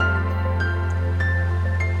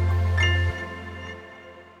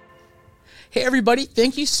Hey, everybody.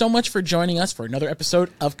 Thank you so much for joining us for another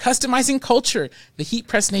episode of Customizing Culture, the Heat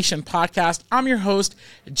Press Nation podcast. I'm your host,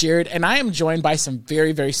 Jared, and I am joined by some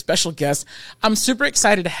very, very special guests. I'm super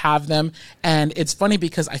excited to have them, and it's funny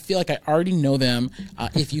because I feel like I already know them.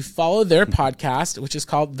 If you follow their podcast, which is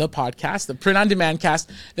called The Podcast, the Print on Demand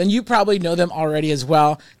Cast, then you probably know them already as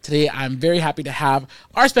well. Today, I'm very happy to have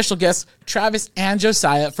our special guests, Travis and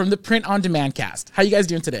Josiah from the Print on Demand Cast. How you guys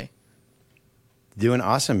doing today? Doing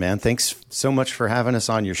awesome, man. Thanks so much for having us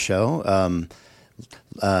on your show.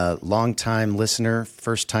 Long-time listener,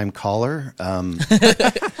 first-time caller.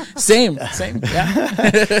 Same.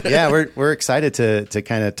 Yeah. Yeah, we're excited to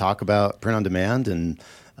kind of talk about print on demand and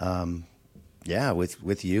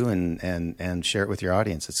with you and share it with your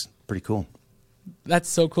audience. It's pretty cool. That's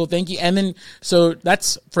so cool. Thank you. And then, so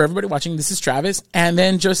that's for everybody watching. This is Travis. And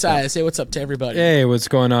then Josiah, say what's up to everybody. Hey, what's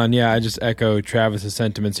going on? Yeah, I just echo Travis's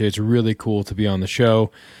sentiments here. It's really cool to be on the show.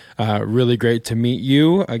 Really great to meet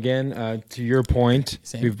you again. To your point,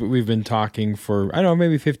 we've been talking for, I don't know,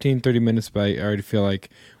 maybe 15, 30 minutes, but I already feel like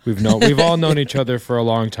we've all known each other for a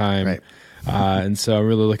long time. Right. And so I'm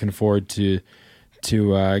really looking forward to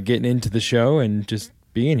getting into the show and just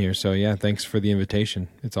being here. So yeah, thanks for the invitation.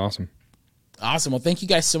 It's awesome. Awesome. Well, thank you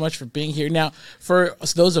guys so much for being here. Now, for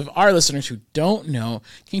those of our listeners who don't know,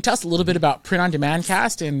 can you tell us a little bit about Print on Demand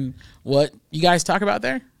Cast and what you guys talk about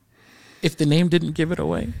there? If the name didn't give it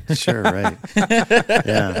away. Sure, right.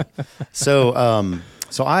 Yeah. So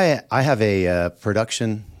I have a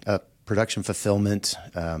production fulfillment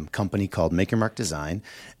company called Maker Mark Design,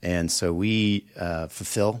 and so we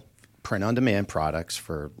fulfill print on demand products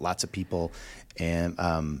for lots of people and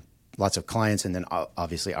lots of clients, and then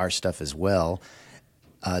obviously our stuff as well.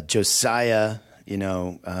 Josiah, I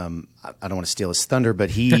don't want to steal his thunder, but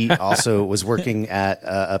he also was working at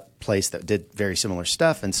a place that did very similar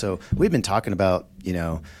stuff. And so we've been talking about,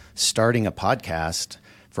 starting a podcast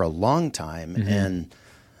for a long time.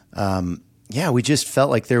 Mm-hmm. And we just felt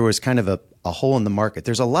like there was kind of a hole in the market.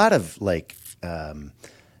 There's a lot of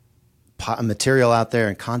material out there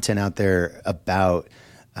and content out there about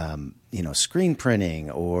screen printing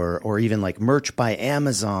or even like merch by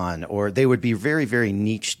Amazon, or they would be very, very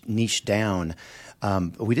niche down.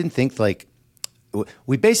 We didn't think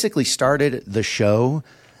we basically started the show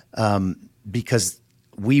because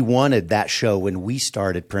we wanted that show when we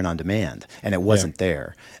started Print on Demand, and it wasn't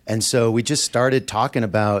there. And so we just started talking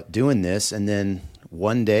about doing this, and then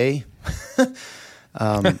one day,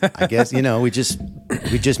 I guess, we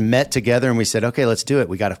just met together and we said, okay, let's do it.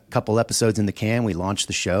 We got a couple episodes in the can. We launched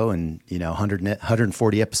the show, and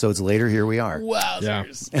 140 episodes later, here we are. Wow.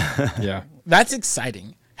 Yeah. That's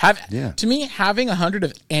exciting. To me, having 100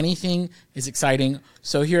 of anything is exciting.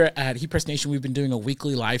 So here at Heat Press Nation, we've been doing a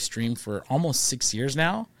weekly live stream for almost 6 years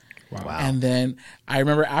now. Wow. And then I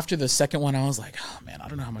remember after the second one, I was like, oh man, I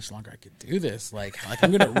don't know how much longer I could do this. Like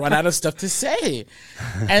I'm going to run out of stuff to say.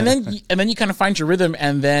 And then you kind of find your rhythm.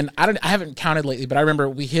 And then I haven't counted lately, but I remember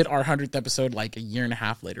we hit our 100th episode like a year and a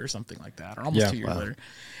half later or something like that, or almost 2 years later.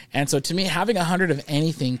 And so to me, having 100 of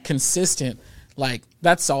anything consistent,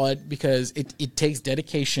 that's solid, because it takes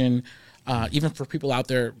dedication, even for people out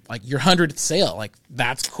there, like your 100th sale,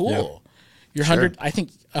 that's cool. Your 100, I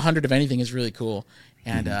think 100 of anything is really cool.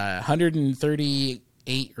 And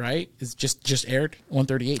 138, right, is just aired.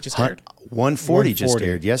 138 just aired. 140 just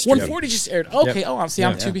aired yesterday. 140 just aired. Okay. Yep.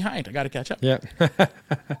 I'm two behind. I got to catch up. Yeah.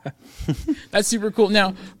 That's super cool.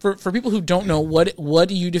 Now, for people who don't know, what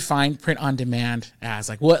do you define print on demand as?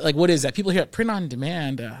 What is that? People hear print on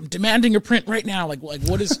demand. I'm demanding a print right now.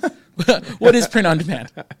 What is what is print on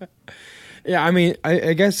demand? Yeah, I mean,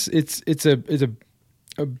 I guess it's a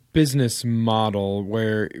business model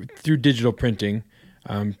where through digital printing.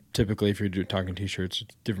 Typically, if you're talking T-shirts,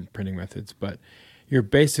 it's different printing methods, but you're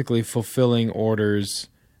basically fulfilling orders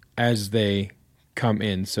as they come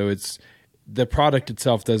in. So it's the product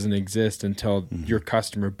itself doesn't exist until your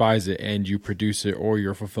customer buys it and you produce it, or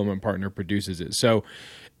your fulfillment partner produces it. So,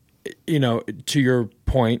 to your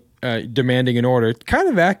point, demanding an order, it's kind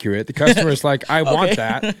of accurate. The customer is like, I want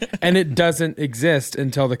that, and it doesn't exist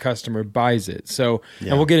until the customer buys it. So,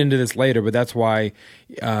 and we'll get into this later, but that's why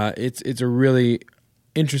it's a really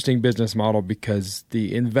interesting business model, because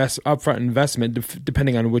the upfront investment,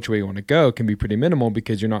 depending on which way you want to go, can be pretty minimal,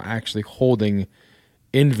 because you're not actually holding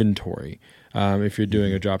inventory if you're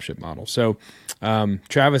doing a dropship model. So,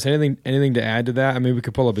 Travis, anything to add to that? I mean, we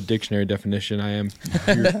could pull up a dictionary definition. I am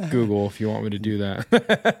your Google if you want me to do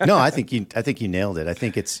that. No, I think you nailed it. I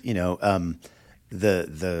think it's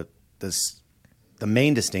the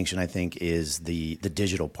main distinction, I think, is the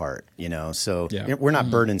digital part. So we're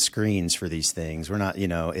not burning screens for these things. We're not.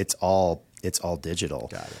 It's all it's all digital.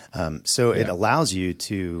 Got it. So it allows you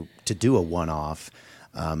to do a one-off,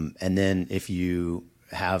 and then if you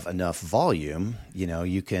have enough volume,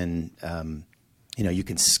 you can you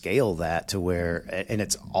can scale that to where, and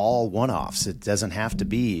it's all one-offs. It doesn't have to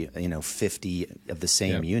be 50 of the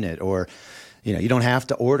same unit, or you don't have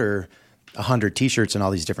to order 100 T-shirts in all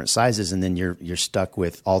these different sizes, and then you're stuck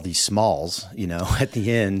with all these smalls, at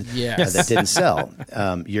the end that didn't sell.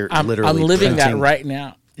 I'm living that right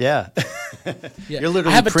now. Yeah. Yeah. You're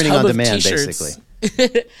literally printing on demand, basically.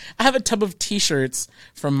 I have a tub of T-shirts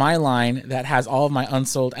from my line that has all of my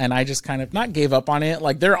unsold, and I just kind of not gave up on it.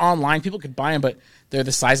 Like, they're online, people could buy them, but they're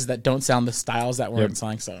the sizes that don't sell, the styles that weren't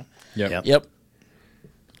selling. So, Yep.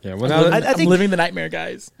 Yeah. Well, I'm living the nightmare,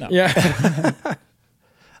 guys. No. Yeah.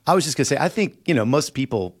 I was just gonna say, I think most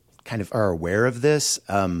people kind of are aware of this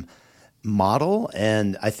model,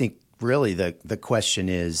 and I think really the question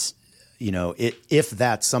is, if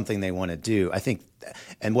that's something they want to do. I think,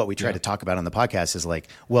 and what we try to talk about on the podcast is like,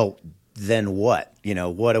 well, then what?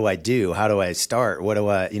 What do I do? How do I start? What do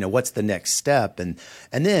I? What's the next step? And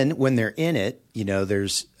then when they're in it,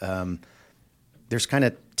 there's kind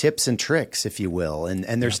of tips and tricks, if you will,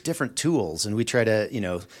 and there's different tools, and we try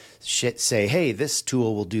to say, hey, this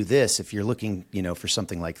tool will do this if you're looking for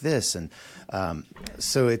something like this, and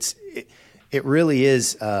so it really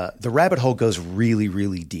is the rabbit hole goes really,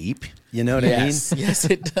 really deep. You know what I mean? Yes,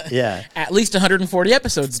 it does. Yeah, at least 140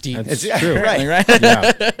 episodes deep. That's true, right?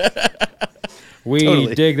 Yeah.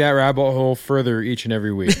 We dig that rabbit hole further each and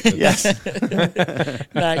every week. Yes.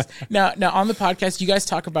 Nice. Now on the podcast, you guys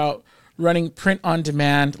talk about running print on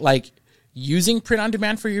demand, like using print on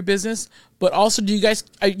demand for your business, but also do you guys,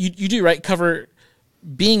 you do, right, cover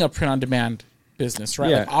being a print on demand business, right?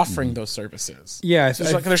 Yeah. Like offering those services. Yeah. So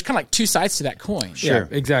there's kind of like two sides to that coin. Sure.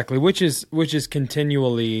 Yeah, exactly. Which is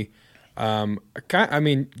continually,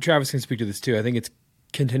 Travis can speak to this too. I think it's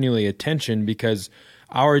continually attention, because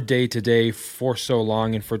our day to day for so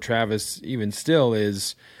long, and for Travis even still,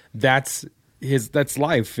 is that's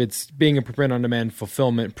life. It's being a print on demand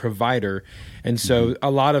fulfillment provider. And so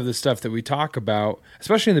a lot of the stuff that we talk about,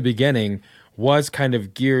 especially in the beginning, was kind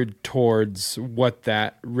of geared towards what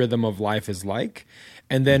that rhythm of life is like,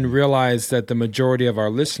 and then realized that the majority of our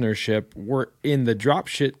listenership were in the drop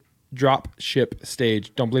ship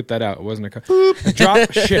stage. Don't bleep that out. It wasn't a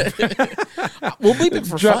drop ship. We'll bleep it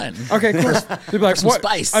for fun. Okay, cool. They'd be like, what?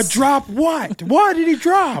 Spice. A drop what? What did he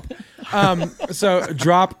drop? So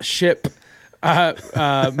drop ship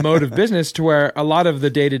mode of business, to where a lot of the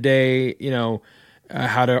day-to-day,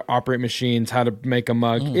 how to operate machines, how to make a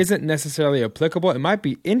mug isn't necessarily applicable. It might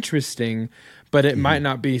be interesting, but it might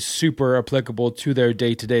not be super applicable to their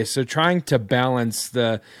day-to-day. So trying to balance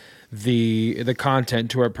the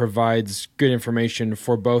content to where it provides good information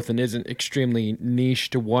for both and isn't extremely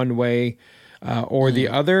niche to one way or the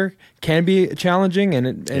other can be challenging,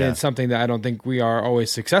 and it's something that I don't think we are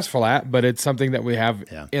always successful at, but it's something that we have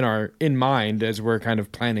in mind as we're kind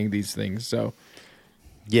of planning these things. So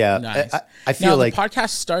yeah, nice. I feel like the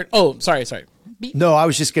podcast start. Oh, sorry. No, I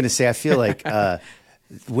was just going to say, I feel like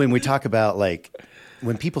when we talk about, like,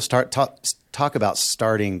 when people talk about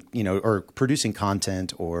starting, or producing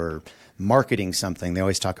content or marketing something, they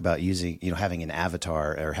always talk about using, having an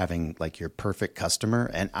avatar or having like your perfect customer.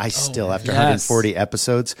 And I still, after 140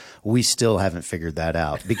 episodes, we still haven't figured that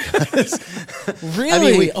out, because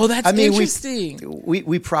really, that's interesting.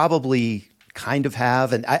 We probably kind of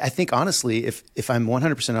have, and I think honestly, if I'm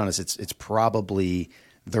 100% honest, it's probably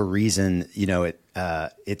the reason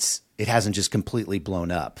it hasn't just completely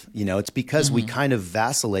blown up. It's because we kind of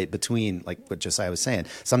vacillate between, like what Josiah was saying.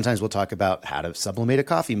 Sometimes we'll talk about how to sublimate a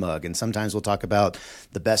coffee mug, and sometimes we'll talk about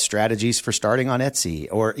the best strategies for starting on Etsy,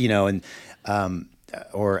 or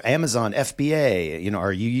or Amazon FBA.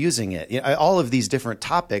 Are you using it? All of these different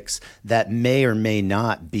topics that may or may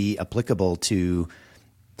not be applicable to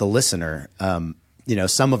the listener.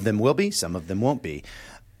 Some of them will be, some of them won't be.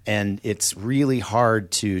 And it's really hard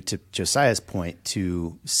to Josiah's point,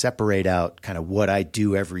 to separate out kind of what I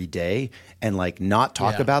do every day and like not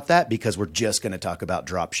talk about that, because we're just going to talk about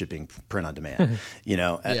drop shipping print on demand,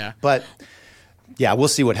 But yeah, we'll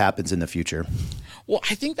see what happens in the future. Well,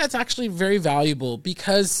 I think that's actually very valuable,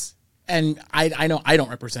 because, and I know I don't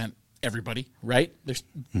represent everybody, right?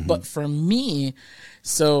 But for me,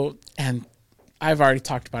 and I've already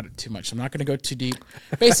talked about it too much. I'm not going to go too deep.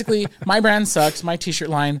 Basically, my brand sucks. My t-shirt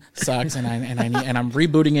line sucks, and I'm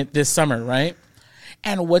rebooting it this summer, right?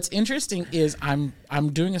 And what's interesting is I'm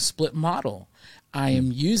doing a split model. I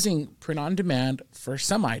am using print on demand for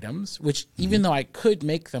some items, which even though I could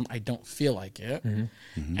make them, I don't feel like it.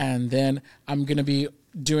 And then I'm going to be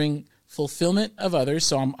doing fulfillment of others.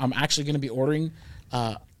 So I'm actually going to be ordering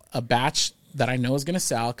a batch that I know is going to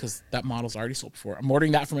sell because that model's already sold before. I'm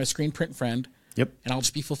ordering that from a screen print friend. Yep. And I'll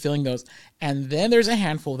just be fulfilling those. And then there's a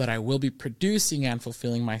handful that I will be producing and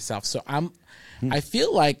fulfilling myself. So I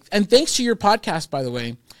feel like, and thanks to your podcast, by the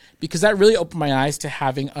way, because that really opened my eyes to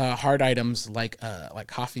having hard items like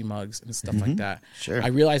coffee mugs and stuff like that. Sure. I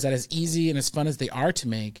realized that as easy and as fun as they are to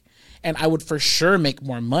make, and I would for sure make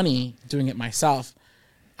more money doing it myself,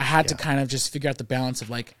 I had to kind of just figure out the balance of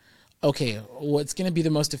like, okay, what's going to be the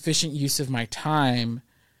most efficient use of my time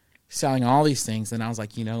selling all these things? And I was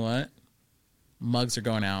like, you know what? Mugs are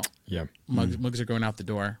going out. Yeah. Mugs are going out the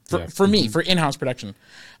door Yeah. for me, for in-house production.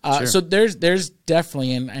 So there's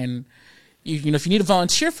definitely, and you know, if you need a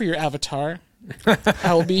volunteer for your avatar,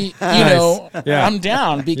 I will be, I'm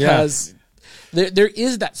down because there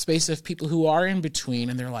is that space of people who are in between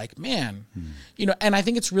and they're like, man, and I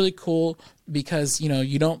think it's really cool because,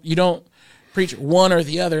 you don't preach one or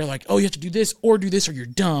the other, like, oh, you have to do this or you're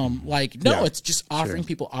dumb. Like, no, it's just offering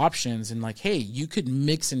people options and like, hey, you could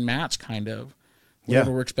mix and match kind of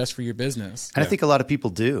whatever works best for your business. And I think a lot of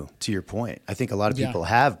people do, to your point. I think a lot of people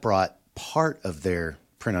have brought part of their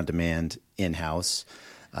print on demand in-house.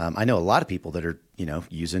 I know a lot of people that are,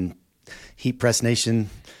 using Heat Press Nation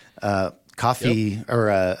coffee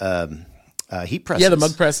or heat presses. Yeah, the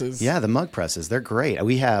mug presses. Yeah, the mug presses. They're great. I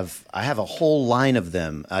have a whole line of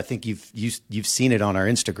them. I think you've seen it on our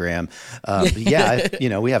Instagram.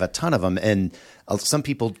 We have a ton of them, and some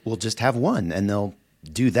people will just have one and they'll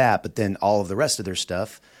do that, but then all of the rest of their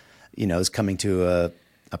stuff, is coming to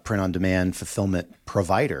a print on demand fulfillment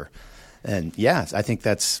provider. And I think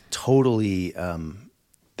that's totally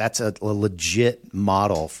that's a legit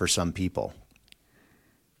model for some people.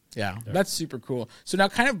 Yeah, that's super cool. So now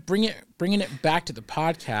kind of bringing it back to the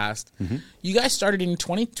podcast, you guys started in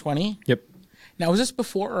 2020. Yep. Now, was this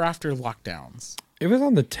before or after lockdowns? It was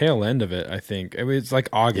on the tail end of it, I think. It was like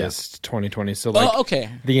August 2020. So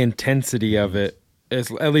the intensity of it is,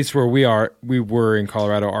 at least where we were in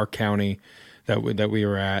Colorado, our county that we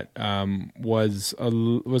were at, was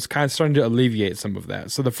kind of starting to alleviate some of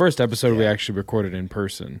that. So the first episode we actually recorded in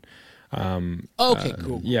person.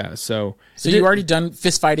 Cool. Yeah, so you already done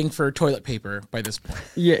fist fighting for toilet paper by this point.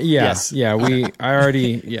 Yes.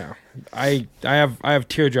 I have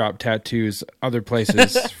teardrop tattoos other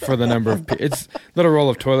places for the number of it's little roll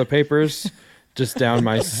of toilet papers just down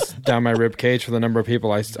my rib cage for the number of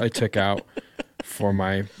people I took out for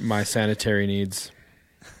my sanitary needs.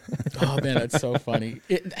 Oh man, that's so funny.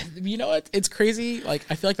 You know what? It's crazy. Like,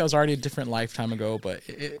 I feel like that was already a different lifetime ago, but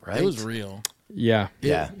it was real. Yeah.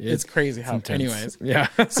 It's crazy how. Anyways, yeah.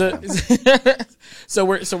 So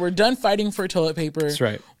we're done fighting for toilet paper. That's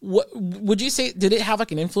right. What would you say? Did it have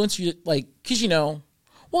like an influence? You like, because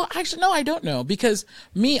well, actually, no, I don't know, because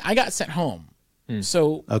I got sent home.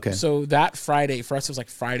 So that Friday for us, it was like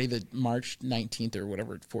Friday the March 19th or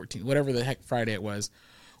whatever, 14th, whatever the heck Friday it was.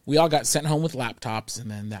 We all got sent home with laptops, and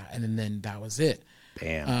then that was it.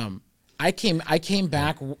 Bam. I came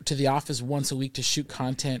back to the office once a week to shoot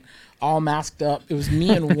content, all masked up. It was me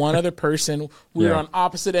and one other person. We were on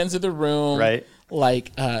opposite ends of the room. Right.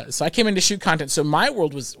 So I came in to shoot content. So my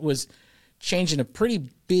world was changed in a pretty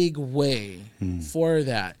big way for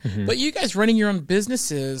that. Mm-hmm. But you guys running your own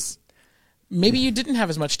businesses, maybe you didn't have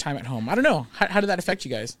as much time at home. I don't know. How did that affect you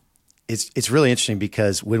guys? It's really interesting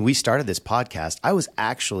because when we started this podcast, I was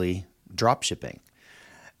actually drop shipping.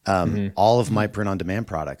 All of my print on demand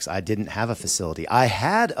products. I didn't have a facility. I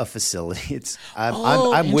had a facility.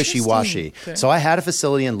 I'm wishy-washy. Okay. So I had a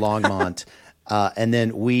facility in Longmont, and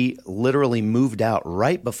then we literally moved out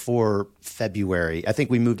right before February. I think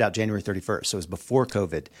we moved out January 31st. So it was before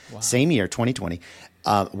COVID. Wow. Same year, 2020.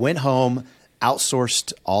 Went home,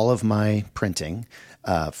 outsourced all of my printing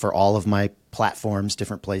for all of my platforms,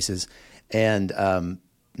 different places. And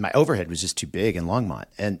my overhead was just too big in Longmont.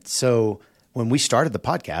 And so when we started the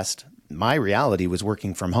podcast, my reality was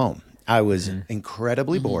working from home. I was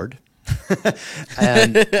incredibly bored.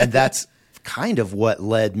 and that's kind of what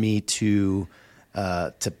led me to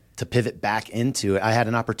pivot back into it. I had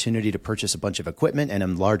an opportunity to purchase a bunch of equipment and a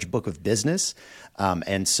large book of business.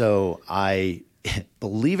 And so I,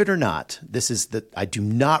 believe it or not, I do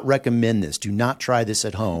not recommend this. Do not try this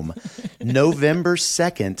at home. November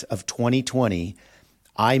 2nd of 2020,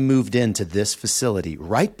 I moved into this facility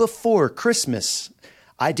right before Christmas.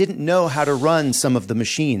 I didn't know how to run some of the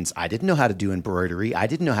machines. I didn't know how to do embroidery. I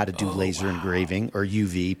didn't know how to do laser engraving or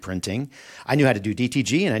UV printing. I knew how to do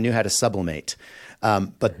DTG and I knew how to sublimate.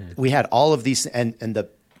 But we had all of these, and the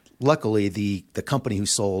luckily the company who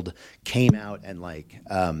sold came out and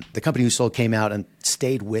came out and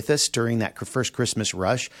stayed with us during that first Christmas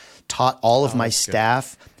rush, taught all of my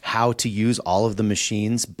staff how to use all of the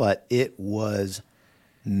machines, but it was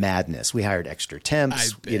madness. We hired extra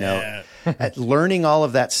temps, at learning all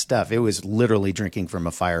of that stuff. It was literally drinking from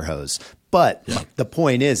a fire hose. But the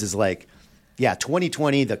point is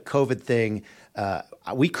 2020, the COVID thing,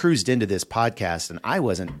 we cruised into this podcast and I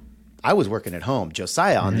was working at home.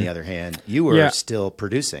 Josiah, on the other hand, you were still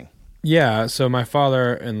producing. Yeah. So my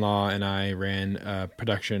father-in-law and I ran a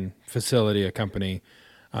production facility, a company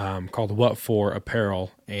called What For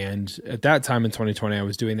Apparel. And at that time in 2020, I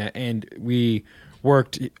was doing that. And we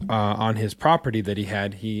worked on his property that he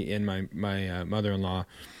had. He and my mother-in-law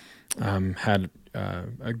had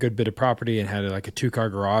a good bit of property and had like a 2-car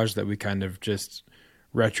garage that we kind of just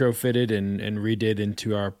retrofitted and redid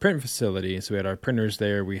into our print facility. So we had our printers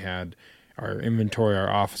there, we had our inventory, our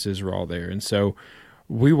offices were all there. And so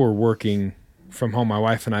we were working from home. My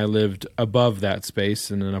wife and I lived above that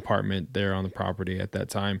space in an apartment there on the property at that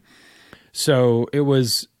time. So it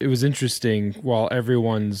was interesting. While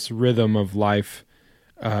everyone's rhythm of life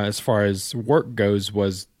as far as work goes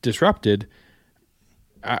was disrupted,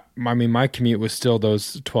 I mean, my commute was still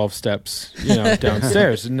those 12 steps,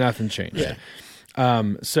 downstairs. Nothing changed. Yeah.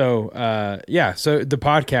 So the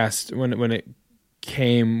podcast, when it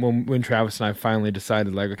came, when Travis and I finally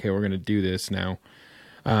decided, like, okay, we're going to do this now.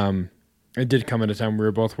 It did come at a time we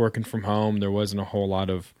were both working from home. There wasn't a whole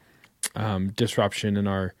lot of disruption in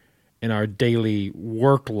our daily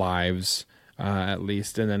work lives, at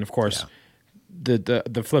least. And then, of course,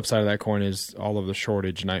 the flip side of that coin is all of the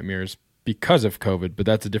shortage nightmares because of COVID, but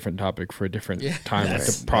that's a different topic for a different time, like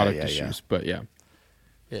the product issues. But yeah.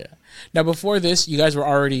 Now, before this, you guys were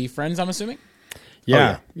already friends, I'm assuming?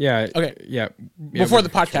 Yeah. Okay. Yeah. Before the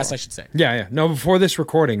podcast, I should say. Yeah. No, before this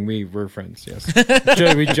recording, we were friends, yes.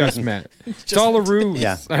 We just met. It's all a ruse.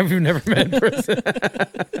 Yeah. We've never met in person.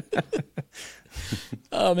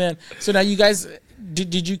 Oh, man. So now you guys,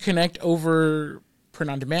 did you connect over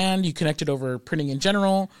print on demand? You connected over printing in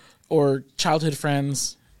general, or childhood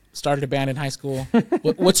friends? Started a band in high school.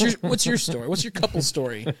 What's your story? What's your couple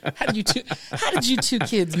story? How did you two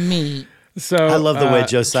kids meet? So I love the way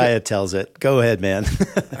Josiah tells it. Go ahead, man.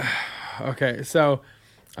 Okay, so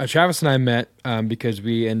Travis and I met because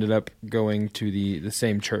we ended up going to the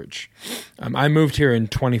same church. I moved here in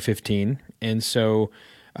 2015, and so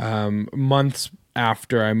months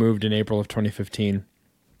after I moved in April of 2015,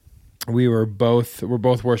 we're both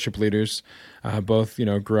worship leaders. Both,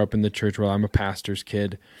 grew up in the church. Well, I'm a pastor's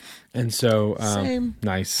kid. And so, Same.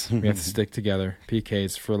 Nice. We have to stick together.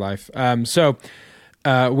 PKs for life. So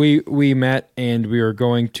we met and we were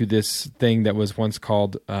going to this thing that was once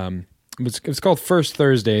called, it was called First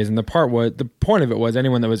Thursdays. And the point of it was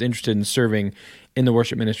anyone that was interested in serving in the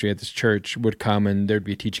worship ministry at this church would come and there'd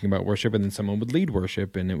be teaching about worship and then someone would lead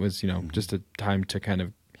worship. And it was, just a time to kind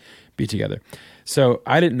of be together. So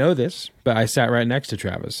I didn't know this, but I sat right next to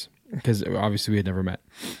Travis, because obviously we had never met.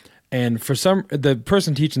 And the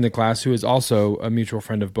person teaching the class, who is also a mutual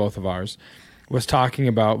friend of both of ours, was talking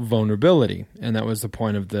about vulnerability. And that was the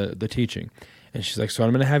point of the teaching. And she's like, so what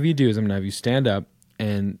I'm going to have you do is I'm going to have you stand up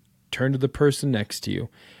and turn to the person next to you.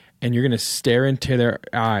 And you're going to stare into their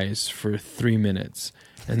eyes for 3 minutes.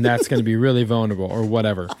 And that's going to be really vulnerable or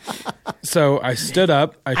whatever. So I stood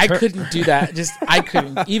up. I couldn't do that. I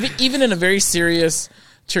couldn't. Even in a very serious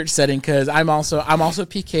church setting, because I'm also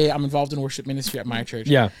PK. I'm involved in worship ministry at my church.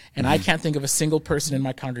 Yeah, and I can't think of a single person in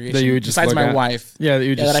my congregation that you would just besides my wife. Yeah, that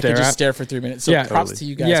you just that I could just at. stare for 3 minutes. So props to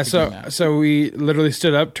you guys. Yeah, for doing that. so we literally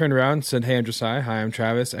stood up, turned around, and said, "Hey, I'm Josiah. Hi, I'm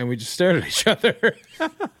Travis," and we just stared at each other.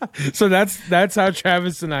 So that's how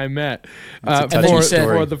Travis and I met for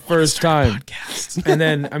the first time. Podcast. And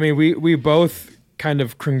then we both kind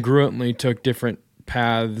of congruently took different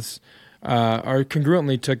paths. Or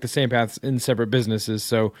congruently took the same paths in separate businesses.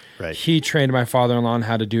 So He trained my father-in-law on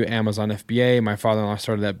how to do Amazon FBA. My father-in-law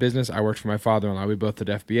started that business. I worked for my father-in-law. We both did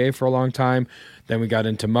FBA for a long time. Then we got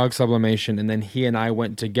into mug sublimation, and then he and I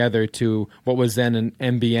went together to what was then an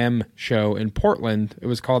NBM show in Portland. It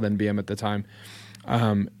was called NBM at the time,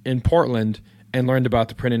 in Portland, and learned about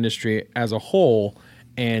the print industry as a whole.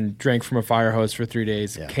 And drank from a fire hose for 3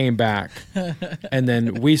 days, came back. And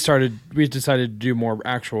then we decided to do more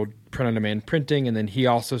actual print-on-demand printing, and then he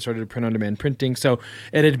also started print-on-demand printing. So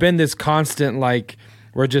it had been this constant, like,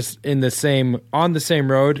 we're just on the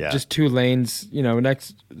same road, just 2 lanes,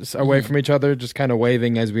 away from each other, just kind of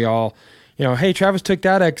waving as we all, hey, Travis took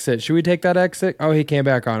that exit. Should we take that exit? Oh, he came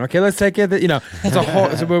back on. Okay, let's take it. It's a whole,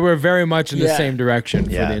 so we're very much in the same direction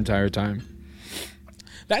for the entire time.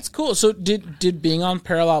 That's cool. So did being on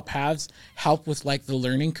parallel paths help with like the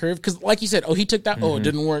learning curve? Because like you said, he took that. Oh, it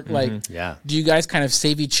didn't work. Like, Yeah. Do you guys kind of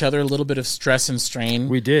save each other a little bit of stress and strain?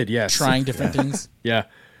 We did, yes. Trying different things. Yeah,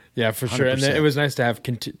 for sure. And then 100%. it was nice to have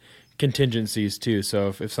contingencies too.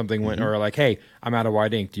 So if something went, or like, hey, I'm out of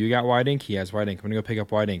white ink. Do you got white ink? He has white ink. I'm gonna go pick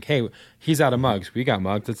up white ink. Hey, he's out of mugs. We got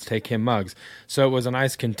mugs. Let's take him mugs. So it was a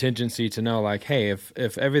nice contingency to know, like, hey, if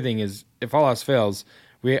all else fails,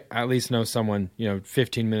 we at least know someone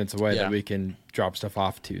 15 minutes away that we can drop stuff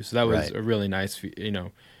off to. So that was Right. a really nice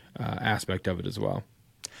aspect of it as well.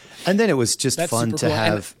 And then it was just That's fun super to cool.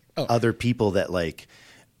 And- have other people that like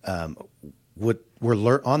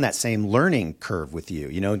were on that same learning curve with you.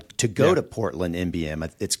 To go to Portland NBM,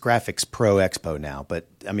 it's Graphics Pro Expo now, but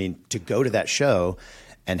I mean to go to that show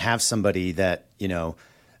and have somebody that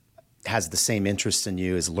has the same interest in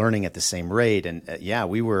you, is learning at the same rate, and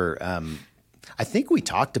we were. I think we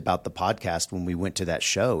talked about the podcast when we went to that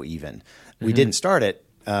show. Even we didn't start it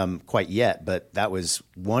quite yet, but that was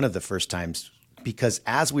one of the first times. Because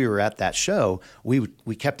as we were at that show, we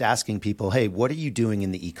kept asking people, "Hey, what are you doing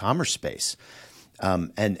in the e-commerce space?"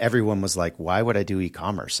 And everyone was like, "Why would I do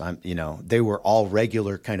e-commerce?" They were all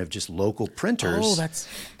regular kind of just local printers. Oh, that's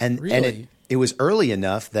and really? it was early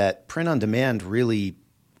enough that print on demand really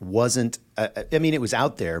wasn't. I mean, it was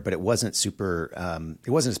out there, but it wasn't super. It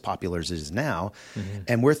wasn't as popular as it is now.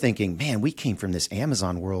 And we're thinking, man, we came from this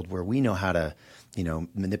Amazon world where we know how to,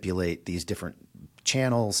 manipulate these different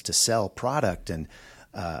channels to sell product, and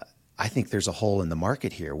I think there's a hole in the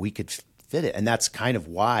market here. We could fit it, and that's kind of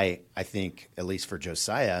why I think, at least for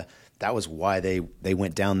Josiah, that was why they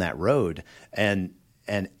went down that road, and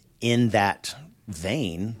in that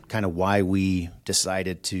vein, kind of why we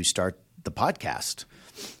decided to start the podcast.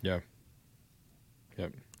 Yeah.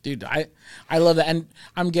 Yep. Dude, I love that. And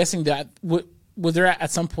I'm guessing that were there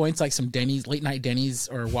at some points like some Denny's, late night Denny's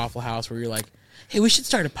or Waffle House where you're like, hey, we should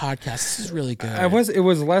start a podcast. This is really good. It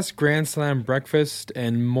was less Grand Slam breakfast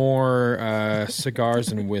and more cigars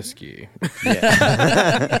and whiskey.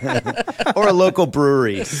 Or a local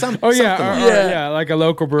brewery. Something like that. Like a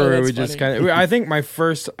local brewery. that's We just funny. kind of. I think my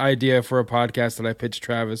first idea for a podcast that I pitched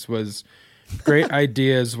Travis was great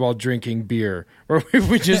ideas while drinking beer, where we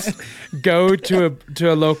would just go to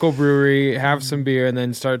a local brewery, have some beer, and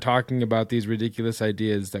then start talking about these ridiculous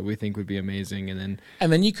ideas that we think would be amazing, and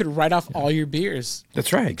then you could write off all your beers.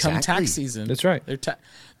 that's right. Come Exactly. tax season. That's right. They're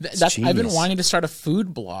I've been genius. wanting to start a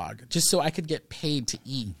food blog just so I could get paid to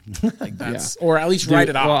eat. Like that's or at least write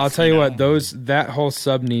it off. Well, I'll tell you know? what, that whole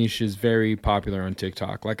sub niche is very popular on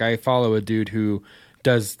TikTok. Like I follow a dude who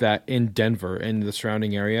does that in Denver and the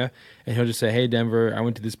surrounding area, and he'll just say, "Hey, Denver, I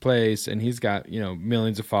went to this place," and he's got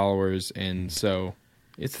millions of followers, and so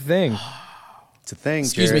it's a thing. It's a thing.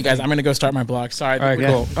 Excuse me, Jared. guys. I'm gonna go start my blog. Sorry. All right,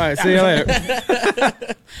 cool. All right, see you later.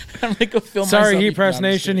 I'm gonna go film. Sorry, myself Heat eating. Press No,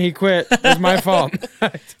 I'm just Nation, he quit. It was my fault.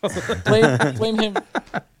 blame him.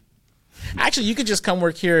 Actually, you could just come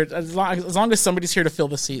work here as long as somebody's here to fill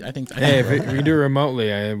the seat. I think. Hey, if we do it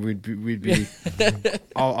remotely, we'd be.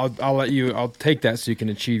 I'll let you. I'll take that so you can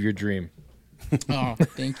achieve your dream. Oh,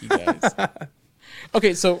 thank you guys.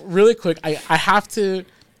 Okay, so really quick, I have to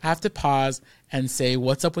pause and say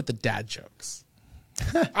what's up with the dad jokes.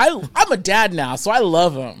 I'm a dad now, so I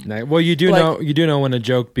love them. Nice. Well, you do Like- know when a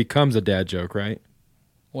joke becomes a dad joke, right?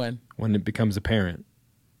 When? When it becomes apparent.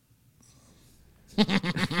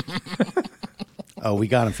 Oh, we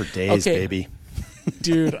got him for days, Okay. baby.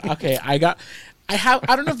 Dude, okay, I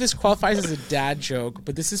don't know if this qualifies as a dad joke,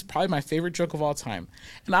 but this is probably my favorite joke of all time.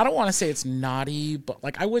 And I don't want to say it's naughty, but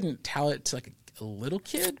like I wouldn't tell it to like a little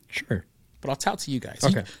kid, Sure. but I'll tell it to you guys.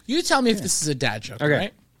 Okay. You tell me if this is a dad joke, Okay.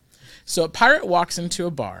 right? So a pirate walks into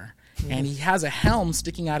a bar and he has a helm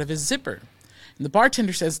sticking out of his zipper. And the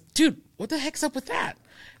bartender says, "Dude, what the heck's up with that?"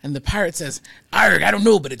 And the pirate says, "Arg, I don't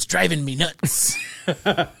know, but it's driving me nuts."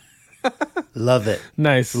 Love it.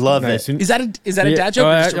 Nice. Love nice. it. Is that a dad joke? Oh,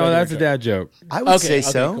 or just a regular that's a joke? dad joke. I would Okay, say okay,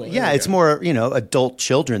 so. cool. There Yeah, we it's go. more, adult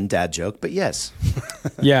children dad joke, but yes.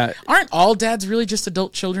 Yeah. Aren't all dads really just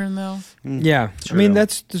adult children though? Yeah. I mean,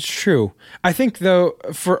 that's true. I think though,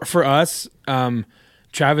 for us,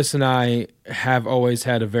 Travis and I have always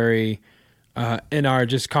had a very, in our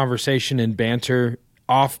just conversation and banter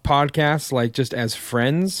off podcasts, like just as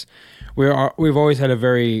friends, we've always had a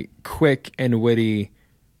very quick and witty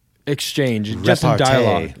exchange, just in Repartee.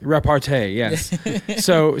 dialogue. Repartee, yes.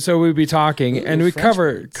 so we'd be talking, and we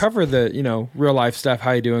French cover the real life stuff.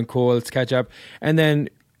 How you doing? Cool. Let's catch up. And then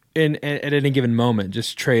at any given moment,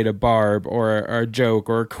 just trade a barb or a joke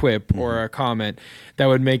or a quip or a comment that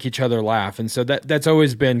would make each other laugh. And so that's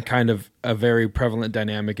always been kind of a very prevalent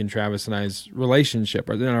dynamic in Travis and I's relationship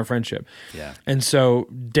or in our friendship. Yeah. And so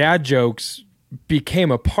dad jokes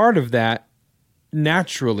became a part of that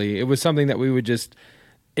naturally. It was something that we would just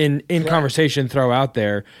in conversation throw out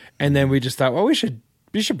there. And then we just thought, well, we should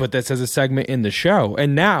put this as a segment in the show.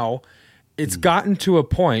 And now it's gotten to a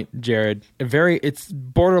point, Jared, it's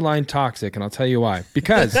borderline toxic, and I'll tell you why.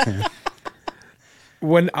 Because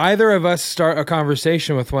when either of us start a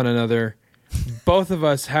conversation with one another, both of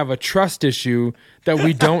us have a trust issue that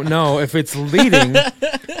we don't know if it's leading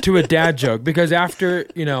to a dad joke. Because after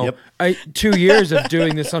 2 years of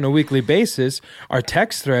doing this on a weekly basis, our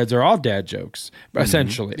text threads are all dad jokes,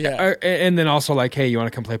 essentially. Yeah. And then also like, hey, you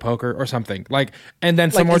want to come play poker or something? Like, and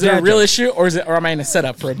then some Like, more is it dad a real jokes. issue, or am I in a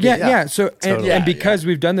setup for a bit? Yeah. So Totally. and because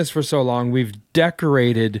we've done this for so long, we've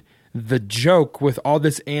decorated the joke with all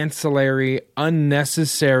this ancillary,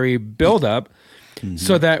 unnecessary buildup,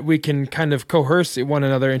 so that we can kind of coerce one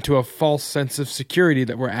another into a false sense of security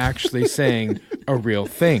that we're actually saying a real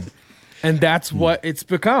thing. And that's what it's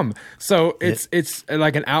become. So it's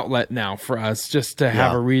like an outlet now for us just to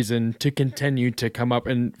have a reason to continue to come up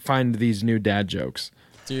and find these new dad jokes.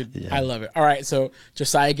 Dude, I love it. All right, so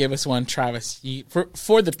Josiah gave us one. Travis,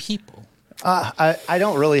 for the people. I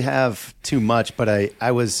don't really have too much, but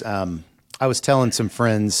I was telling some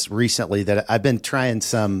friends recently that I've been trying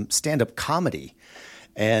some stand-up comedy,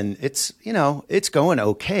 and it's going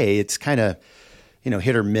okay. It's kind of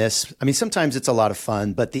hit or miss. I mean, sometimes it's a lot of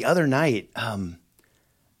fun, but the other night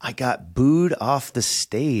I got booed off the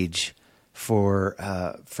stage for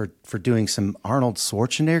doing some Arnold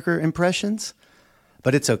Schwarzenegger impressions,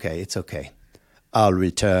 but it's okay. It's okay. I'll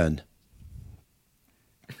return.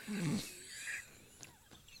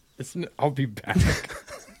 I'll be back.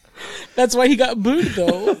 That's why he got booed,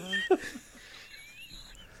 though.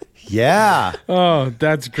 Yeah. Oh,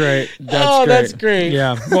 that's great. That's great.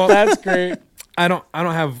 Yeah. Well, That's great. I don't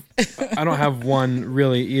have one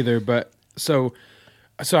really either, but so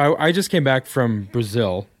I just came back from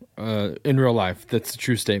Brazil in real life. That's a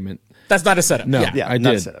true statement. That's not a setup. No, Yeah. I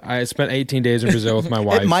not a did. setup. I spent 18 days in Brazil with my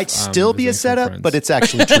wife. It might still be a visiting some setup, friends. but it's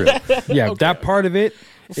actually true. yeah, that part of it.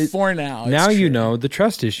 For now. Now it's you true. know the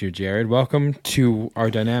trust issue, Jared. Welcome to our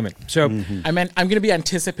dynamic. So, I'm going to be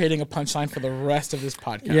anticipating a punchline for the rest of this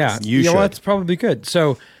podcast. yeah, You know, should. that's probably good.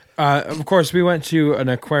 So, of course, we went to an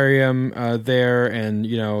aquarium there, and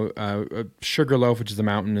Sugarloaf, which is the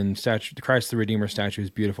mountain, and statue, the Christ the Redeemer statue is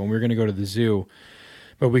beautiful. And we were going to go to the zoo,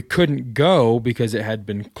 but we couldn't go because it had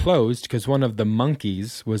been closed because one of the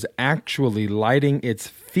monkeys was actually lighting its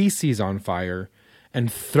feces on fire and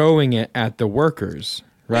throwing it at the workers.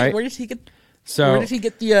 Right? Wait, where did he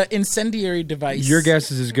get the incendiary device? Your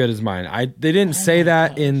guess is as good as mine. They didn't say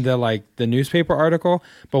that in the newspaper article,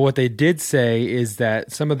 but what they did say is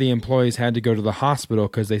that some of the employees had to go to the hospital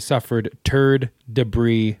because they suffered turd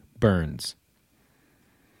debris burns.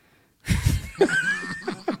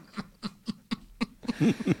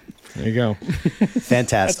 There you go.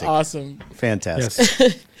 Fantastic. That's awesome. Fantastic.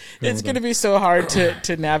 Yes. It's going to be so hard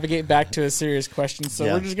to navigate back to a serious question. So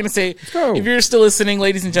Yeah. we're just going to say, go. if you're still listening,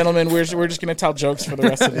 ladies and gentlemen, we're just going to tell jokes for the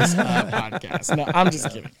rest of this podcast. No, I'm just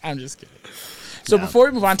kidding. So before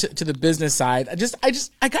we move on to the business side,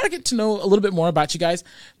 I got to get to know a little bit more about you guys,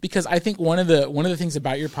 because I think one of the things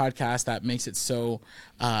about your podcast that makes it so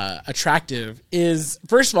attractive is,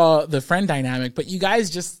 first of all, the friend dynamic, but you guys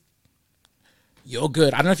just, you're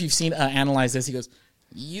good. I don't know if you've seen Analyze This. He goes,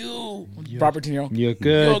 Robert De Niro. You're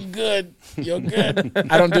good. You're good.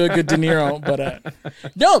 I don't do a good De Niro, but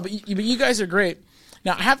but you guys are great.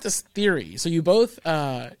 Now I have this theory. So you both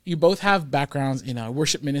have backgrounds in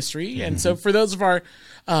worship ministry, and so for those of our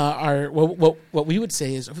what we would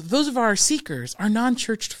say is, for those of our seekers, our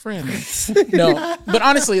non-churched friends. No, but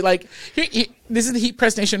honestly, like this is the Heat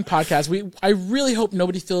Press Nation podcast. I really hope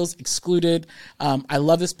nobody feels excluded. I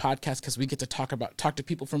love this podcast because we get to talk to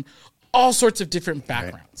people from all sorts of different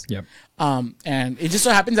backgrounds. Yep. And it just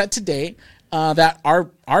so happens that today that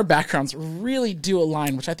our backgrounds really do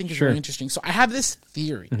align, which I think is really interesting. So I have this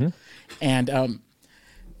theory, and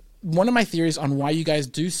one of my theories on why you guys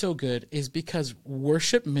do so good is because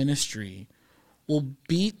worship ministry will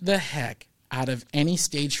beat the heck out of any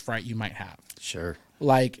stage fright you might have. Sure.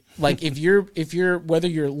 Like if you're whether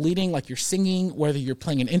you're leading, like you're singing, whether you're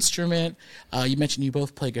playing an instrument, you mentioned you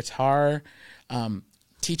both play guitar,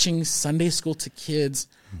 teaching Sunday school to kids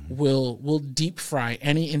will deep fry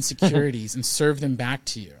any insecurities and serve them back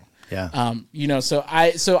to you. Yeah. So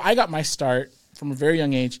I got my start from a very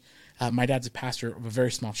young age. My dad's a pastor of a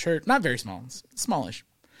very small church, not very small, it's smallish.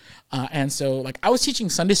 And so like I was teaching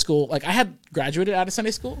Sunday school, like I had graduated out of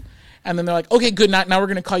Sunday school, and then they're like, okay, good. Now we're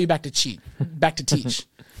going to call you back to teach.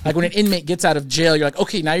 Like when an inmate gets out of jail, you're like,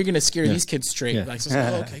 okay, now you're going to scare these kids straight. Yeah. Like, so,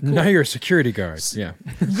 okay, cool. Now you're a security guard. Yeah.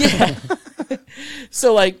 Yeah.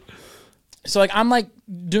 so I'm like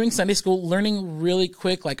doing Sunday school, learning really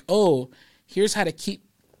quick, like, oh, here's how to keep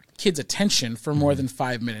kids' attention for more than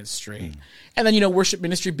 5 minutes straight. And then, worship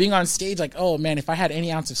ministry, being on stage, like, oh man, if I had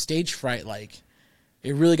any ounce of stage fright, like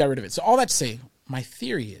it really got rid of it. So all that to say, my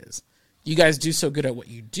theory is you guys do so good at what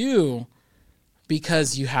you do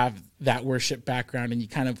because you have that worship background and you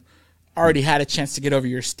kind of already had a chance to get over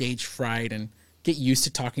your stage fright and get used to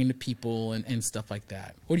talking to people and stuff like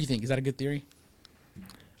that. What do you think? Is that a good theory?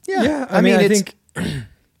 Yeah. I mean, I think.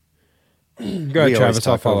 Go ahead, Travis.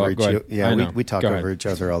 I'll follow up. Go ahead. Yeah, we talk over each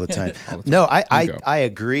other all the time. No, I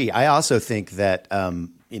agree. I also think that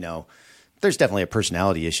there's definitely a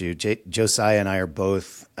personality issue. Josiah and I are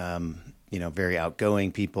both very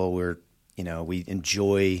outgoing people. We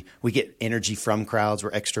get energy from crowds.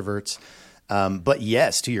 We're extroverts. But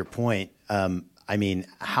yes, to your point, I mean,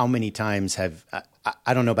 how many times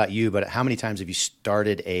I don't know about you, but how many times have you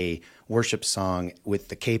started a worship song with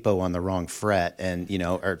the capo on the wrong fret and,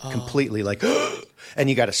 are completely like, and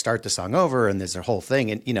you got to start the song over and there's a whole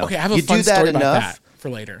thing. And, okay, I have a fun story about that for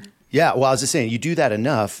later. Yeah. Well, I was just saying, you do that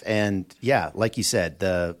enough. And yeah, like you said,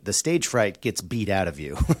 the stage fright gets beat out of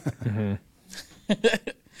you. Mm-hmm.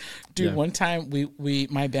 Dude, one time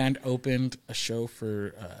my band opened a show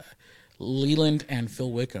for Leland and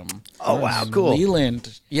Phil Wickham. Oh, wow, cool.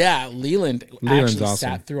 Leland Leland's actually awesome.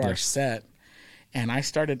 sat through our set, and I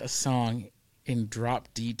started a song in drop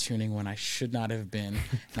D tuning when I should not have been.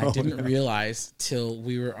 And I didn't realize till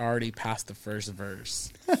we were already past the first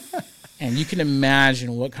verse. And you can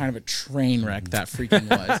imagine what kind of a train wreck that freaking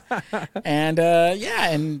was. And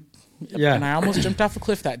and I almost jumped off a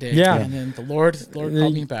cliff that day. Yeah. And then the Lord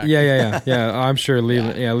called me back. Yeah. I'm sure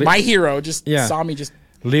Leland. Yeah. My hero just saw me just.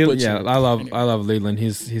 Leland, I love Leland.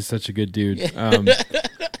 He's such a good dude.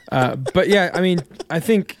 But yeah, I mean, I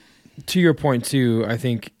think to your point too, I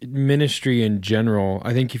think ministry in general,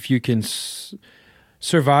 I think if you can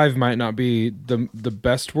survive might not be the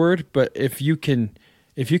best word, but if you can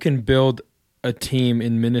build a team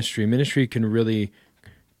in ministry can really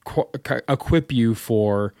equip you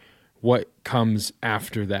for what comes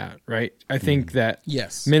after that, right? I think that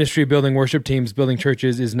ministry, building worship teams, building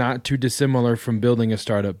churches is not too dissimilar from building a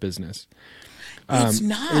startup business. It's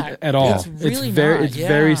not at all. It's really it's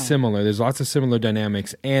very similar. There's lots of similar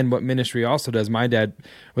dynamics. And what ministry also does, my dad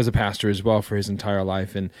was a pastor as well for his entire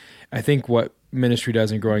life. And I think what ministry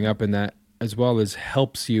does and growing up in that as well is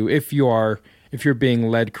helps you if you're being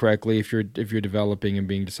led correctly, if you're developing and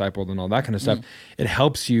being discipled and all that kind of stuff, it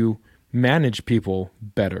helps you manage people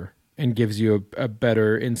better and gives you a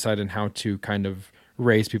better insight on how to kind of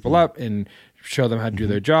raise people up and show them how to do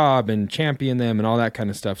their job and champion them and all that kind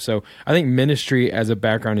of stuff. So I think ministry as a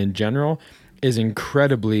background in general is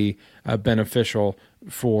incredibly beneficial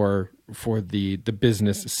for the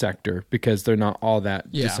business sector because they're not all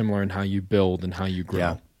that dissimilar in how you build and how you grow.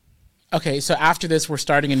 Yeah. Okay, so after this, we're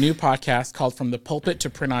starting a new podcast called From the Pulpit to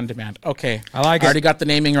Print on Demand. Okay. I like it. Already got the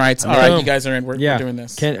naming rights. All right, you guys are in. We're doing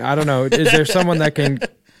this. I don't know. Is there someone that can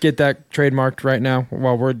get that trademarked right now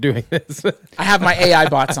while we're doing this? I have my AI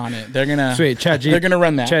bots on it. They're gonna they're gonna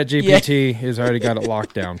run that. ChatGPT has already got it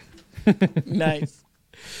locked down. Nice.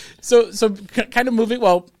 So kind of moving.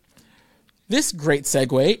 Well, this great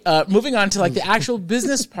segue. Moving on to like the actual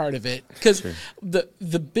business part of it, because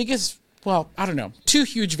the biggest. Well, I don't know. Two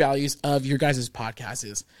huge values of your guys' podcast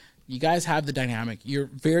is you guys have the dynamic. You're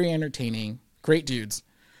very entertaining, great dudes,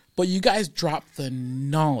 but you guys drop the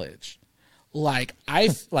knowledge. Like I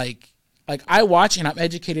watch and I'm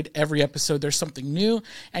educated every episode. There's something new,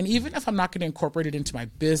 and even if I'm not going to incorporate it into my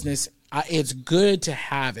business, it's good to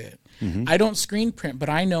have it. I don't screen print, but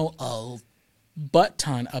I know a butt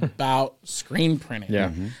ton about screen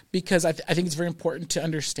printing. Because I think it's very important to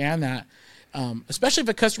understand that. Especially if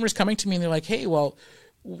a customer is coming to me and they're like, hey, well,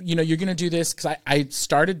 you're going to do this because I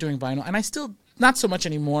started doing vinyl and I still, not so much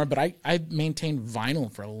anymore, but I maintained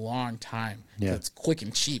vinyl for a long time. Yeah. It's quick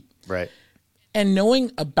and cheap. Right. And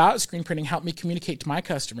knowing about screen printing helped me communicate to my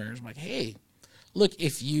customers. I'm like, hey, look,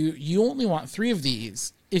 if you only want 3 of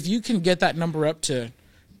these, if you can get that number up to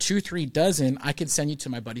 2-3 dozen, I could send you to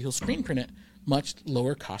my buddy who'll screen print it, much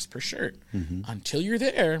lower cost per shirt. Until you're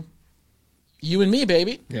there, you and me,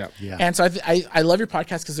 baby. Yeah. And so I love your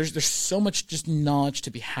podcast because there's so much just knowledge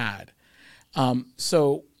to be had.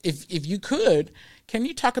 So if you could, can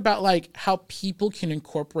you talk about like how people can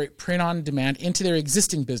incorporate print on demand into their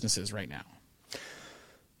existing businesses right now?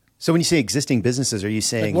 So when you say existing businesses, are you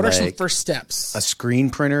saying What are some first steps? a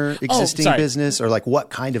screen printer existing business, or like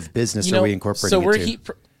what kind of business are we incorporating? So we're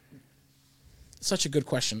into? Such a good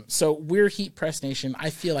question. So we're Heat Press Nation.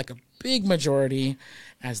 I feel like a big majority,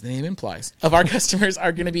 as the name implies, of our customers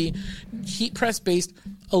are going to be heat press based.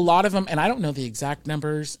 A lot of them, and I don't know the exact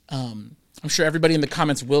numbers. I'm sure everybody in the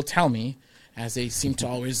comments will tell me, as they seem to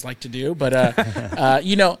always like to do. But a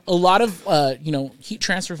lot of heat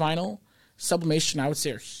transfer vinyl, sublimation, I would say,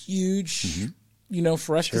 are huge.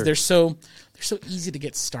 For us because they're so easy to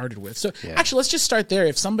get started with. So actually, let's just start there.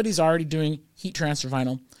 If somebody's already doing heat transfer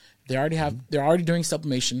vinyl, they're already doing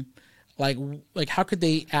sublimation. Like how could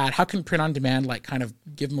they add? How can print on demand kind of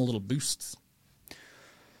give them a little boost?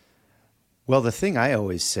 Well, the thing I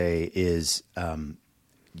always say is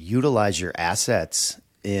utilize your assets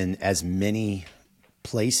in as many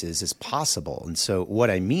places as possible. And so what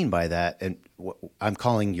I mean by that, and what I'm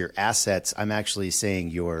calling your assets, I'm actually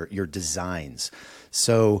saying your designs.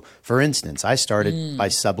 So for instance, I started by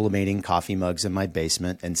sublimating coffee mugs in my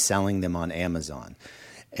basement and selling them on Amazon.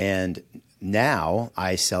 And now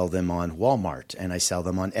I sell them on Walmart, and I sell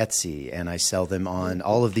them on Etsy, and I sell them on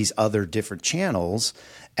all of these other different channels,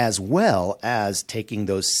 as well as taking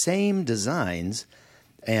those same designs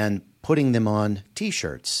and putting them on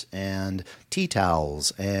T-shirts and tea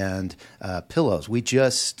towels and pillows. We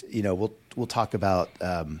just, we'll talk about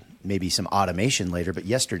maybe some automation later, but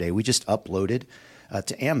yesterday we just uploaded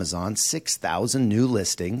to Amazon 6,000 new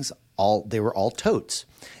listings. They were all totes,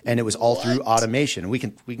 and it was all through automation. We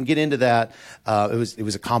can get into that. It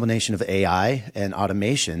was a combination of AI and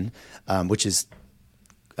automation, which is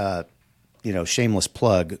shameless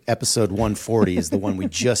plug. Episode 140 is the one we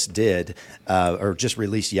just did or just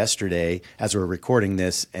released yesterday as we're recording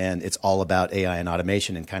this, and it's all about AI and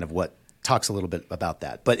automation and kind of what talks a little bit about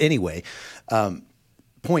that. But anyway,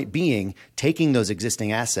 point being, taking those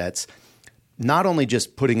existing assets, not only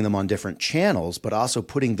just putting them on different channels, but also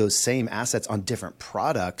putting those same assets on different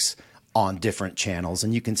products on different channels.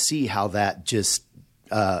 And you can see how that just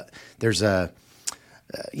there's a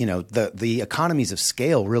the economies of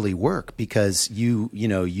scale really work, because you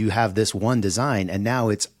have this one design, and now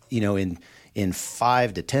it's in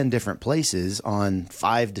 5 to 10 different places on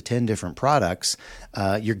 5 to 10 different products.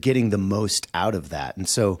 You're getting the most out of that, and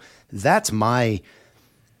so that's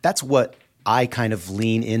what I kind of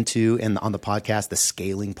lean into on the podcast, the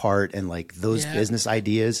scaling part and like those business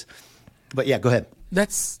ideas. But yeah, go ahead.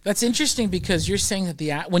 That's interesting, because you're saying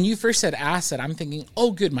that when you first said asset, I'm thinking, oh,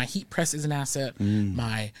 good, my heat press is an asset,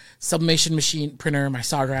 my sublimation machine printer, my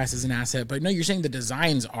Sawgrass is an asset. But no, you're saying the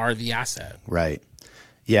designs are the asset. Right.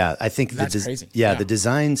 Yeah, I think that's crazy. Yeah, the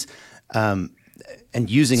designs. And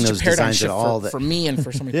using those designs at all for me and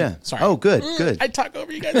for somebody. Yeah. Sorry. Oh, good. I talk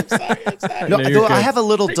over you guys. I'm sorry. No, I have a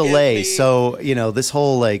little delay, so this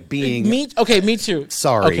whole being. Me too.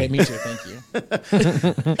 Sorry. Okay, me too. Thank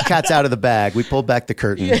you. Cat's out of the bag. We pulled back the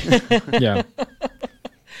curtain. Yeah.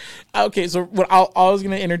 Okay, so what I was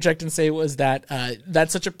going to interject and say was that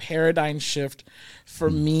that's such a paradigm shift for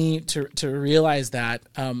me to realize that.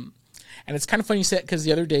 And it's kind of funny you said, because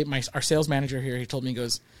the other day our sales manager here, he told me, he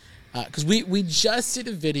goes, because we just did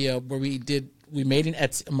a video where we made an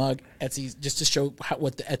Etsy mug just to show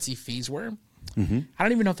what the Etsy fees were. Mm-hmm. I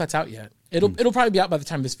don't even know if that's out yet. It'll probably be out by the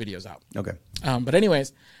time this video's out. Okay. But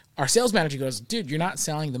anyways, our sales manager goes, dude, you're not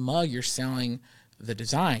selling the mug, you're selling the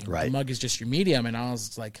design. Right. The mug is just your medium. And I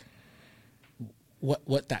was like,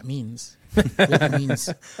 what that means? What that means,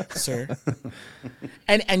 sir?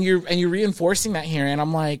 And you're reinforcing that here, and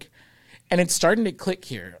I'm like, and it's starting to click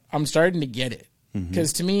here. I'm starting to get it,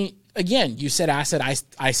 because to me, again, you said asset,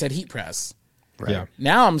 I said heat press. Right. Yeah.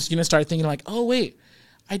 Now I'm going to start thinking like, oh wait,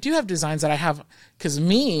 I do have designs that I have, because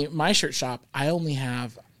my shirt shop, I only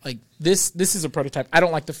have like this. This is a prototype. I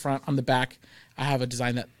don't like the front. On the back, I have a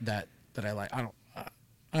design that I like. I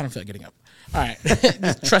don't feel like getting up. All right,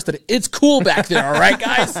 trust that it's cool back there. All right,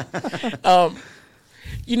 guys.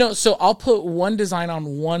 So I'll put one design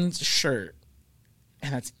on one shirt,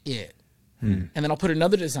 and that's it. And then I'll put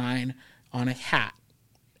another design on a hat,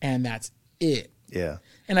 and that's it. Yeah.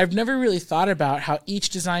 And I've never really thought about how each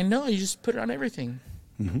design. No, you just put it on everything.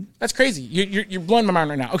 Mm-hmm. That's crazy. You're blowing my mind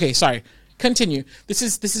right now. Okay, sorry. Continue. This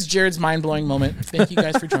is Jared's mind blowing moment. Thank you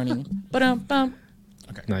guys for joining.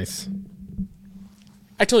 Okay. Nice.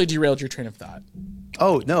 I totally derailed your train of thought.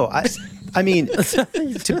 Oh no, I mean,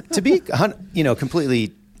 to be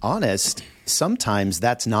completely honest, sometimes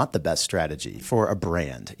that's not the best strategy for a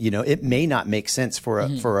brand. It may not make sense for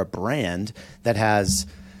a brand that has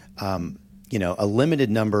a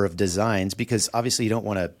limited number of designs, because obviously you don't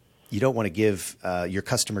want to to give your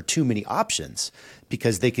customer too many options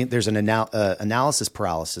because there's an analysis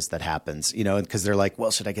paralysis that happens, because they're like,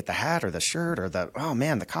 well, should I get the hat or the shirt or the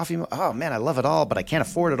coffee? Oh man, I love it all, but I can't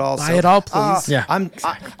afford it all. Buy it all, please. Yeah.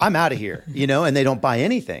 I'm out of here, and they don't buy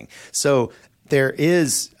anything. So there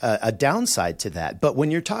is a downside to that. But when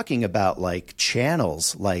you're talking about like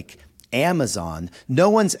channels, like Amazon, no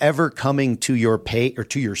one's ever coming to your page or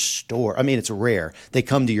to your store. I mean, it's rare. They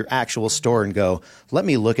come to your actual store and go, let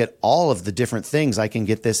me look at all of the different things I can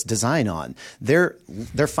get this design on. They're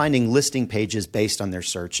finding listing pages based on their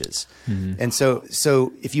searches. Mm-hmm. And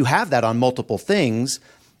so if you have that on multiple things,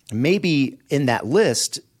 maybe in that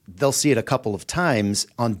list, they'll see it a couple of times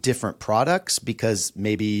on different products because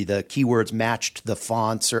maybe the keywords matched the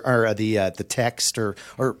fonts or the text or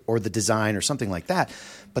the design or something like that.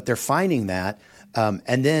 But they're finding that,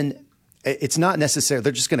 and then it's not necessary.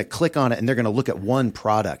 They're just going to click on it and they're going to look at one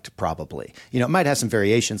product probably. It might have some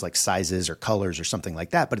variations like sizes or colors or something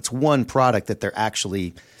like that, but it's one product that they're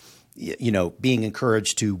actually, being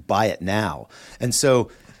encouraged to buy it now. And so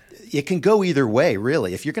it can go either way,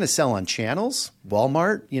 really. If you're going to sell on channels,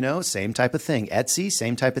 Walmart, same type of thing. Etsy,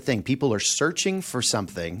 same type of thing. People are searching for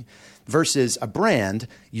something versus a brand.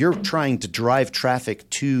 You're trying to drive traffic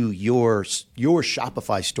to your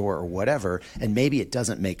Shopify store or whatever, and maybe it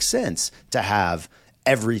doesn't make sense to have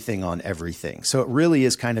everything on everything. So it really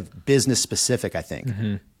is kind of business specific, I think.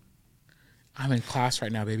 Mm-hmm. I'm in class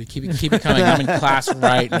right now, baby. Keep it coming. I'm in class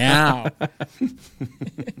right now.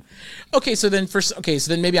 Okay, so then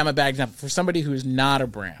maybe I'm a bad example for somebody who is not a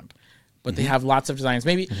brand, but they have lots of designs.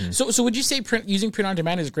 Maybe so would you say using print on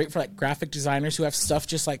demand is great for like graphic designers who have stuff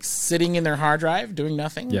just like sitting in their hard drive doing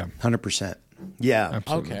nothing? Yeah, 100%. Yeah.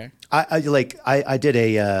 Absolutely. Okay. I did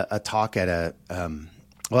a talk at at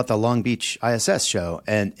the Long Beach ISS show,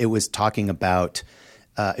 and it was talking about.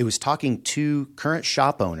 It was talking to current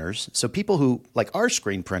shop owners, so people who like are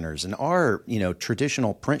screen printers and are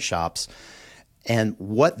traditional print shops, and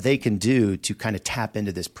what they can do to kind of tap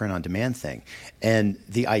into this print on demand thing. And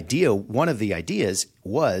one of the ideas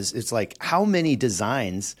was, it's like, how many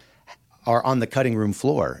designs are on the cutting room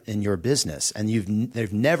floor in your business and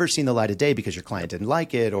they've never seen the light of day because your client didn't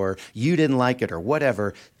like it or you didn't like it or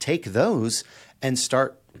whatever. Take those and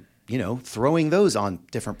start throwing those on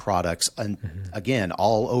different products and again,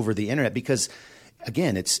 all over the internet, because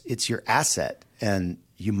again, it's your asset and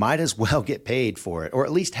you might as well get paid for it, or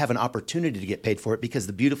at least have an opportunity to get paid for it, because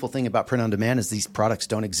the beautiful thing about print on demand is these products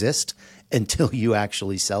don't exist until you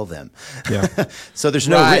actually sell them. Yeah. So there's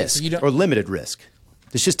no risk or limited risk.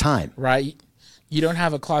 It's just time. Right. You don't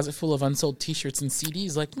have a closet full of unsold T-shirts and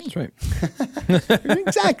CDs like me. That's right.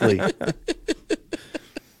 Exactly.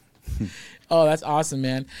 Oh, that's awesome,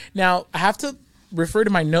 man. Now, I have to refer to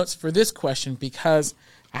my notes for this question because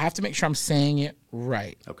I have to make sure I'm saying it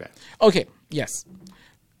right. Okay, yes.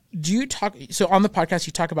 So on the podcast,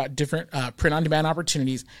 you talk about different print-on-demand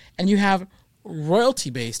opportunities, and you have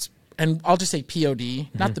royalty-based, and I'll just say POD,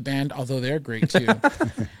 not the band, although they're great too.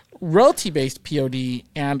 Royalty-based POD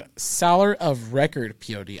and seller of record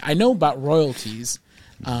POD. I know about royalties.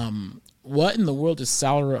 What in the world is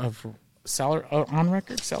seller of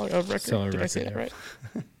record? Did I say that right?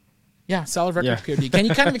 Yeah, seller of record POD. Can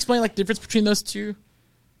you kind of explain like the difference between those two?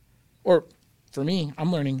 Or for me,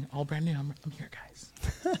 I'm learning all brand new. I'm here, guys.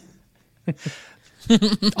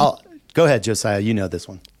 Go ahead, Josiah. You know this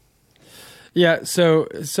one. Yeah. So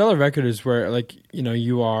seller of record is where like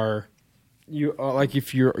you are like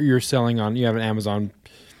if you're selling on, you have an Amazon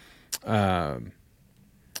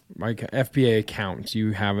like FBA account,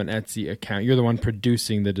 you have an Etsy account, you're the one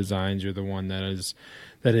producing the designs, you're the one that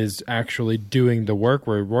is actually doing the work,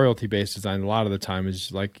 where royalty-based design a lot of the time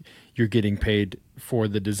is like you're getting paid for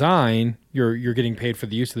the design, you're getting paid for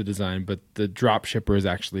the use of the design, but the drop shipper is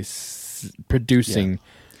actually producing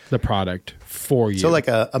the product for you. So like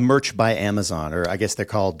a merch by Amazon, or I guess they're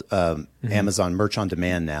called Amazon Merch on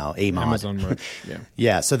Demand now, AMOD. Amazon Merch, yeah.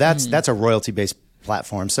 Yeah, so that's a royalty-based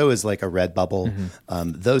platform. So is like a Redbubble,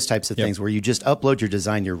 those types of things where you just upload your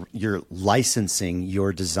design, you're licensing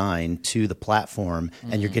your design to the platform,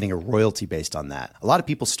 and you're getting a royalty based on that. A lot of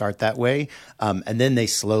people start that way, and then they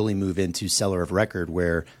slowly move into seller of record,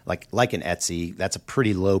 where like an Etsy, that's a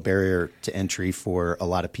pretty low barrier to entry for a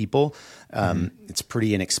lot of people. It's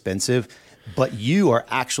pretty inexpensive, but you are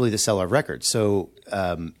actually the seller of record. So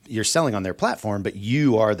you're selling on their platform, but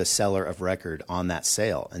you are the seller of record on that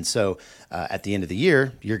sale. And so at the end of the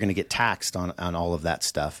year, you're going to get taxed on all of that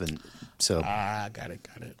stuff. And so got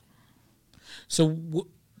it. So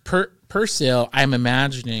per sale, I'm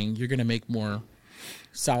imagining you're going to make more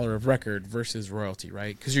seller of record versus royalty,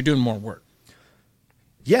 right? Because you're doing more work.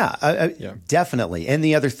 Yeah, Yeah. definitely. And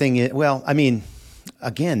the other thing is, well, I mean,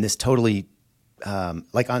 again, this totally,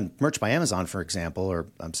 like on Merch by Amazon, for example, or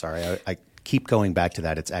I'm sorry, I keep going back to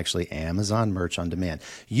that. It's actually Amazon Merch on Demand.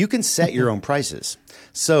 You can set your own prices.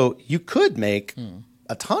 So you could make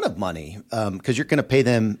a ton of money because you're going to pay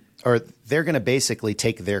them, or they're going to basically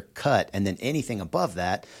take their cut, and then anything above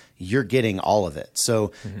that, you're getting all of it.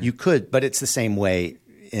 So you could, but it's the same way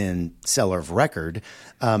in seller of record.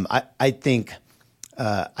 I think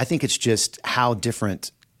it's just how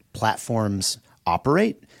different platforms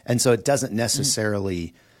operate. And so it doesn't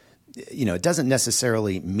necessarily, it doesn't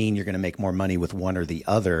necessarily mean you're going to make more money with one or the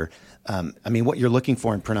other. I mean, what you're looking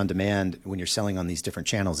for in print on demand when you're selling on these different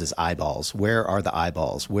channels is eyeballs. Where are the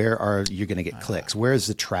eyeballs? Where are you going to get clicks? Where is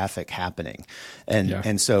the traffic happening?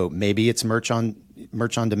 And so maybe it's merch on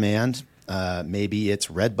demand. Maybe it's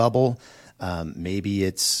Redbubble. Maybe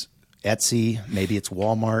it's Etsy. Maybe it's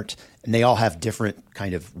Walmart. And they all have different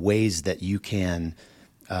kind of ways that you can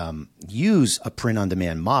use a print on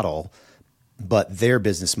demand model, but their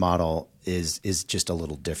business model is just a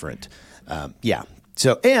little different.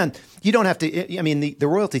 So, and you don't have to, I mean, the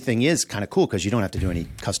royalty thing is kind of cool because you don't have to do any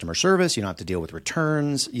customer service. You don't have to deal with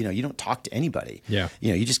returns. You don't talk to anybody. Yeah.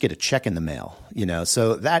 You just get a check in the mail,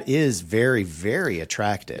 so that is very, very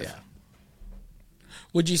attractive. Yeah.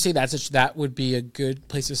 Would you say that would be a good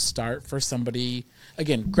place to start for somebody,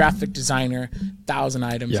 again, graphic designer, 1,000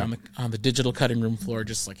 items on the digital cutting room floor,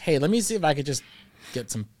 just like, hey, let me see if I could just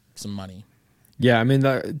get some money. Yeah, I mean,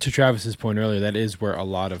 to Travis's point earlier, that is where a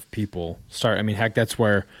lot of people start. I mean, heck, that's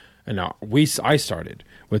where I started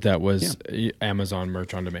with that was Amazon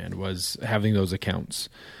Merch on Demand, was having those accounts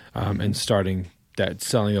and starting that,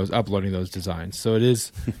 selling those, uploading those designs. So it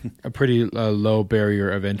is a pretty low barrier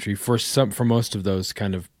of entry for most of those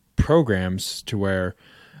kind of programs to where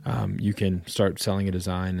you can start selling a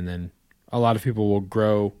design, and then a lot of people will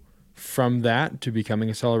grow from that to becoming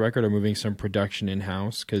a seller record or moving some production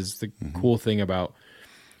in-house, because the cool thing about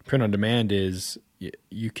print on demand is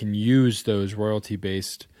you can use those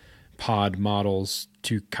royalty-based pod models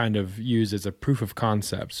to kind of use as a proof of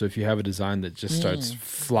concept. So if you have a design that just starts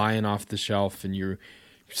flying off the shelf and you're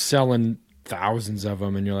selling thousands of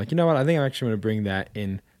them, and you're like, you know what, I think I'm actually going to bring that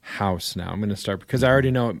in-house now. I'm going to start, because I already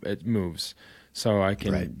know it moves. So I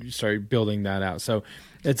can start building that out. So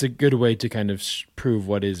it's a good way to kind of prove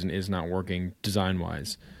what is and is not working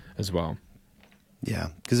design-wise as well.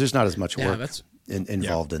 Yeah, because there's not as much work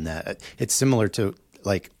involved in that. It's similar to,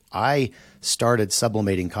 like, I started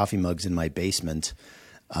sublimating coffee mugs in my basement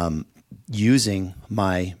using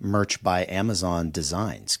my Merch by Amazon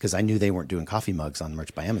designs, because I knew they weren't doing coffee mugs on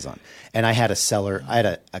Merch by Amazon. And I had a Seller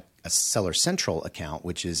Central account,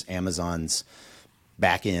 which is Amazon's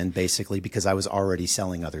back end, basically, because I was already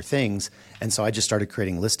selling other things. And so I just started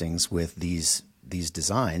creating listings with these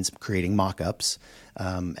designs, creating mock-ups,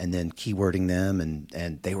 and then keywording them,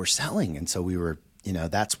 and they were selling. And so we were,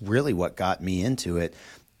 that's really what got me into it.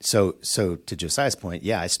 So to Josiah's point,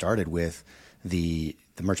 I started with the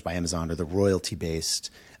Merch by Amazon, or the royalty-based,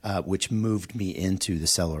 which moved me into the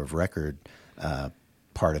seller of record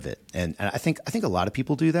part of it. And I think a lot of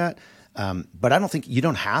people do that. But I don't think you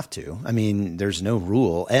don't have to. I mean, there's no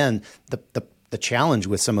rule. And the challenge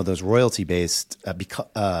with some of those royalty-based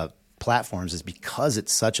platforms is because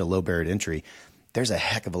it's such a low barrier to entry, there's a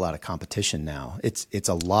heck of a lot of competition now. It's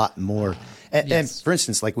a lot more. And for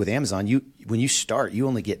instance, like with Amazon, when you start, you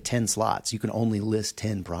only get 10 slots. You can only list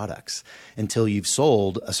 10 products until you've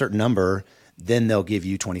sold a certain number. Then they'll give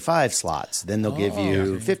you 25 slots. Then they'll give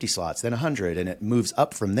you 50 slots, then 100, and it moves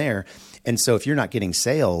up from there. And so if you're not getting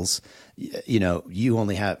sales, you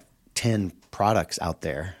only have 10 products out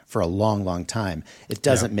there for a long, long time. It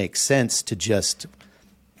doesn't make sense to just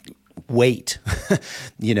wait,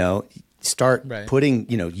 start putting,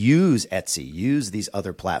 use Etsy, use these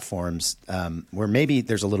other platforms where maybe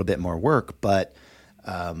there's a little bit more work, but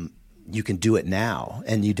you can do it now,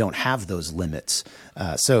 and you don't have those limits.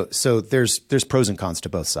 So there's pros and cons to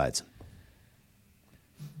both sides.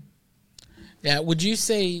 Yeah. Would you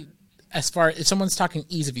say, as far as someone's talking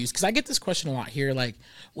ease of use, because I get this question a lot here, like,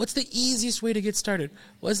 what's the easiest way to get started?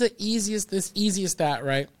 What's the easiest this, easiest that,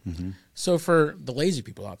 right? Mm-hmm. So for the lazy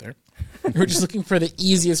people out there who are just looking for the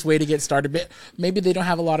easiest way to get started, maybe they don't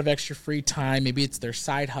have a lot of extra free time. Maybe it's their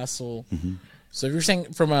side hustle. Mm-hmm. So if you're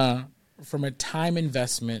saying from a time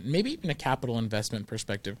investment, maybe even a capital investment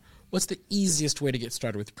perspective, what's the easiest way to get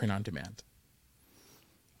started with print on demand?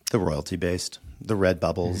 The royalty-based, the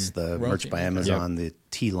Redbubbles, the Merch by Amazon, the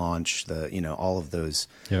T-Launch, all of those,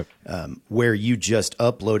 where you just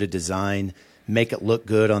upload a design, make it look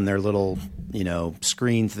good on their little,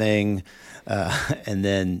 screen thing, and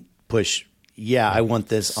then push, yeah, I want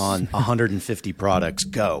this on 150 products,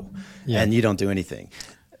 go. Yeah. And you don't do anything.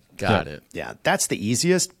 Got it. Yeah, that's the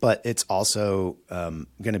easiest, but it's also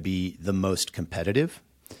going to be the most competitive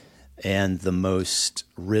and the most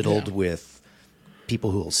riddled with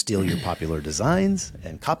people who will steal your popular designs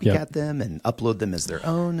and copycat them and upload them as their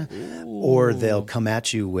own. Or they'll come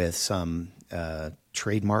at you with some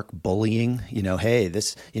trademark bullying. You know, hey,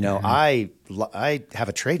 this, you know, I have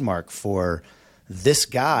a trademark for this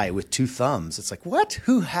guy with 2 thumbs. It's like, what?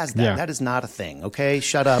 Who has that? Yeah. That is not a thing. Okay,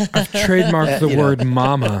 shut up. Trademarked the word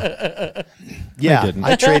mama. Yeah, didn't.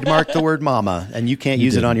 I trademarked the word mama, and you can't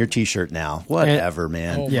use it on your T-shirt now. Whatever,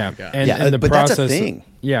 man. Oh, Yeah. my God. And the but process, that's a thing.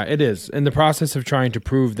 Yeah, it is. And the process of trying to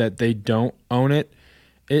prove that they don't own it,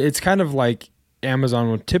 it's kind of like Amazon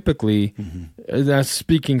will typically, that's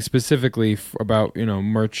speaking specifically about, you know,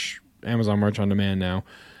 merch, Amazon merch on demand now,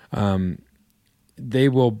 they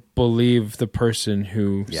will believe the person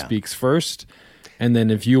who speaks first. And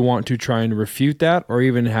then if you want to try and refute that or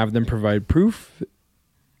even have them provide proof,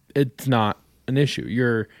 it's not an issue.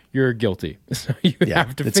 You're guilty. So you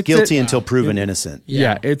have to it's fix guilty it. until proven innocent.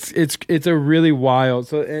 Yeah, it's a really wild.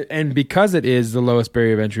 So and because it is the lowest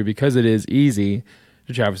barrier of entry, because it is easy,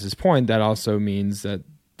 to Travis's point, that also means that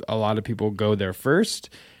a lot of people go there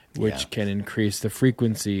first, which can increase the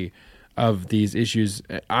frequency of these issues.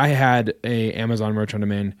 I had a Amazon Merch on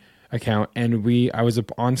Demand account, and I was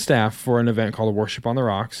on staff for an event called Worship on the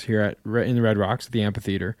Rocks here in the Red Rocks at the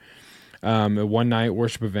amphitheater. A one-night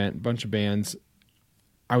worship event, bunch of bands.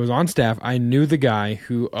 I was on staff. I knew the guy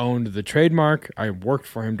who owned the trademark. I worked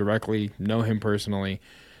for him directly, know him personally.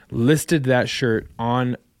 Listed that shirt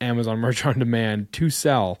on Amazon Merch on Demand to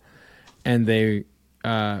sell, and they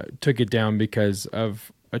took it down because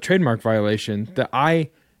of a trademark violation that I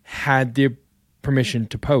had the permission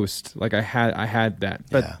to post. Like I had that,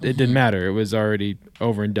 but it didn't matter. It was already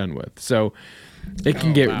over and done with. So it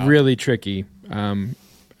can get really tricky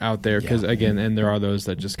out there because again, and there are those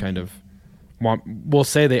that just kind of will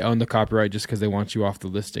say they own the copyright just because they want you off the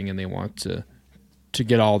listing and they want to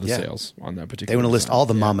get all the sales on that particular. They want to list design. all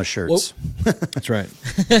the mama shirts. That's right.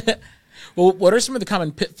 Well, what are some of the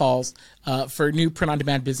common pitfalls for new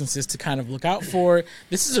print-on-demand businesses to kind of look out for?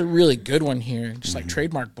 This is a really good one here, just like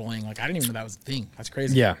trademark bullying. Like I didn't even know that was a thing. That's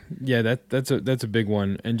crazy. Yeah. That's a big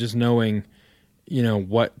one, and just knowing, you know,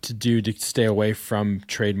 what to do to stay away from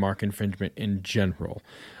trademark infringement in general.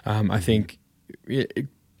 I think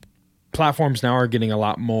platforms now are getting a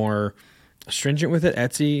lot more stringent with it.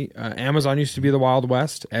 Etsy, Amazon used to be the Wild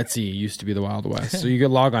West. Etsy used to be the Wild West. So you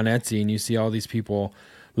could log on Etsy and you see all these people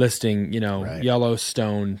listing, you know,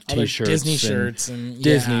 Yellowstone T-shirts, Disney shirts, and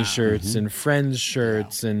Disney shirts, and Friends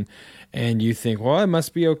shirts, and you think, well, it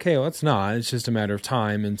must be okay. Well, it's not. It's just a matter of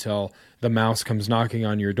time until the mouse comes knocking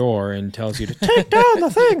on your door and tells you to take down the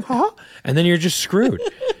thing, and then you're just screwed,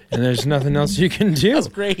 and there's nothing else you can do. That's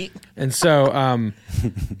great. And so,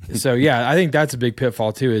 so yeah, I think that's a big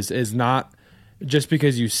pitfall too. Is not just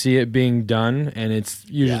because you see it being done, and it's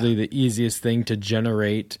usually the easiest thing to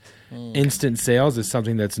generate instant sales is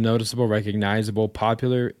something that's noticeable, recognizable,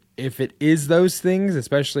 popular. If it is those things,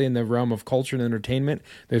 especially in the realm of culture and entertainment,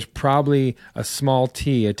 there's probably a small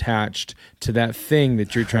T attached to that thing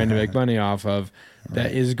that you're trying to make money off of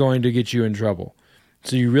that is going to get you in trouble.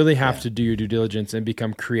 So you really have to do your due diligence and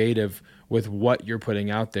become creative with what you're putting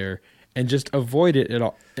out there, and just avoid it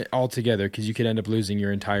altogether, because you could end up losing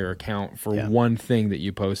your entire account for one thing that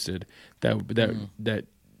you posted that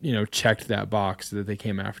you know checked that box that they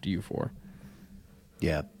came after you for.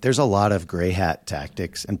 Yeah, there's a lot of gray hat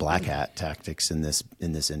tactics and black hat tactics in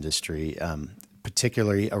this industry,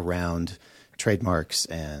 particularly around trademarks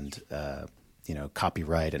and you know,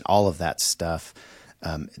 copyright and all of that stuff.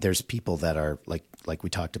 There's people that are like we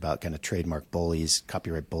talked about, kind of trademark bullies,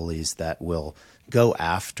 copyright bullies that will go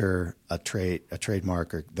after a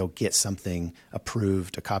trademark, or they'll get something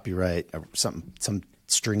approved, a copyright, some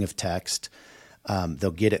string of text. They'll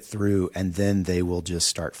get it through, and then they will just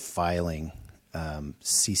start filing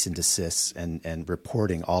cease and desists and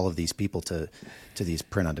reporting all of these people to these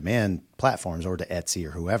print-on-demand platforms or to Etsy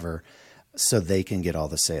or whoever, so they can get all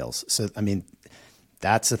the sales. So, I mean,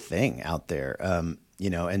 that's a thing out there. You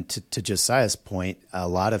know, and to Josiah's point, a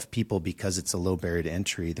lot of people, because it's a low barrier to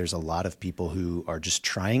entry, there's a lot of people who are just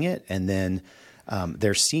trying it, and then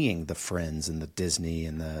they're seeing the Friends and the Disney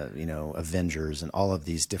and the, you know, Avengers and all of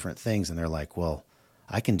these different things, and they're like, well,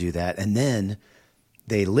 I can do that. And then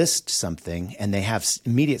they list something and they have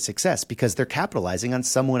immediate success because they're capitalizing on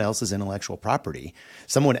someone else's intellectual property.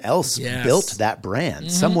 Someone else built that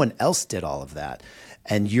brand. Someone else did all of that.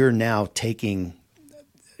 And you're now taking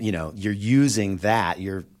you're using that,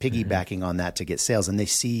 you're piggybacking on that to get sales, and they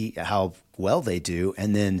see how well they do.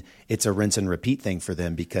 And then it's a rinse and repeat thing for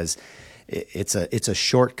them because it's a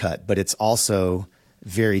shortcut, but it's also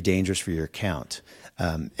very dangerous for your account.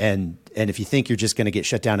 And if you think you're just going to get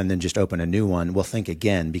shut down and then just open a new one, well, think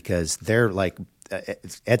again, because they're like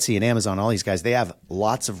Etsy and Amazon, all these guys, they have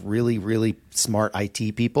lots of really, really smart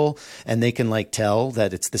IT people, and they can like tell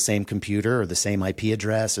that it's the same computer or the same IP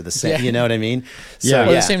address or the same, you know what I mean? Yeah.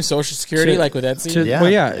 Or the same social security, like with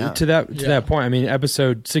Etsy. To that point, I mean,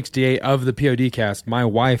 episode 68 of the POD cast, my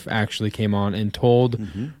wife actually came on and told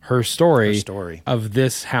her story of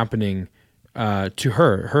this happening to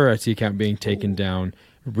her Etsy account being taken down,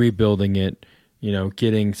 rebuilding it,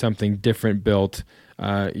 getting something different built.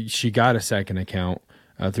 She got a second account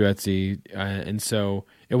through Etsy, and so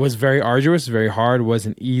it was very arduous, very hard,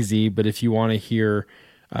 wasn't easy. But if you want to hear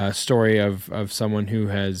a story of someone who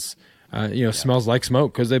has, smells like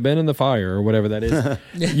smoke because they've been in the fire or whatever that is,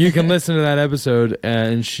 you can listen to that episode,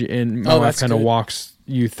 and my wife kind of walks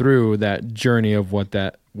you through that journey of what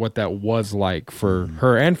that was like for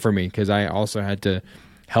her and for me, because I also had to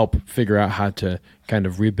help figure out how to kind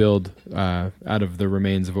of rebuild out of the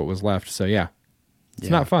remains of what was left. So it's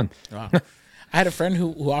not fun. Wow. I had a friend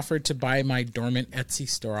who offered to buy my dormant Etsy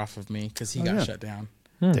store off of me because he got shut down.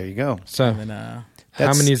 There you go. So And then,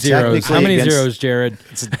 how many zeros? How many zeros, Jared?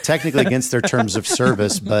 It's technically against their terms of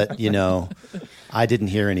service, but I didn't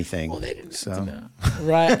hear anything.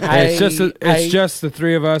 right. It's just the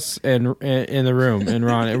three of us and in the room, and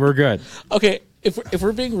Ron, and we're good. Okay, if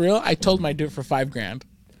we're being real, I told him I'd do it for $5,000.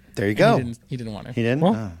 There you go. He didn't want to. He didn't.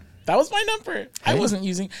 Well, Oh. That was my number. I wasn't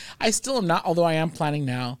using. I still am not. Although I am planning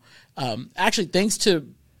now. Actually, thanks to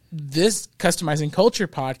this Customizing Culture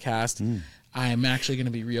podcast, I'm actually going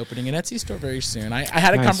to be reopening an Etsy store very soon. I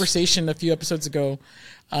had a conversation a few episodes ago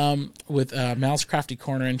with Mal's Crafty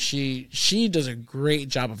Corner, and she does a great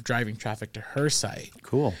job of driving traffic to her site.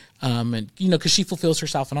 Cool. And because she fulfills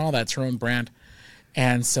herself and all that, it's her own brand.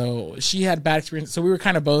 And so she had bad experience. So we were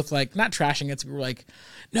kind of both like, not trashing Etsy. We were like,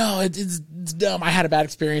 no, it's dumb. I had a bad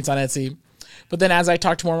experience on Etsy. But then as I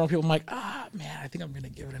talked to more and more people, I'm like, man, I think I'm going to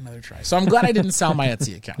give it another try. So I'm glad I didn't sell my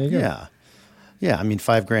Etsy account. Yeah. Yeah. I mean,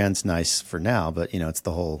 $5,000's nice for now, but it's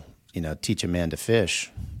the whole, teach a man to fish.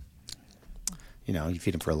 You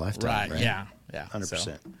feed him for a lifetime. Right. Yeah. 100%.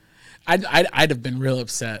 So I'd have been real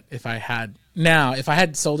upset if I had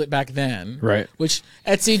sold it back then. Right. Which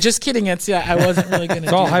Etsy, just kidding, Etsy, I wasn't really going to do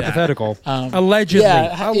It's all that. hypothetical.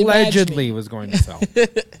 Allegedly was going to sell.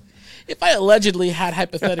 If I allegedly had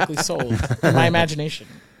hypothetically sold in my imagination,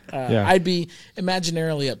 I'd be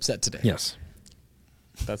imaginarily upset today. Yes.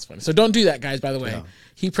 That's funny. So don't do that, guys, by the way.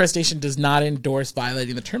 Heat Press Station does not endorse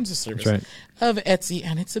violating the terms of service of Etsy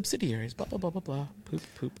and its subsidiaries. Blah, blah, blah, blah, blah. Poop,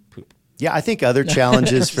 poop, poop. Yeah, I think other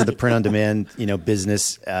challenges for the print-on-demand,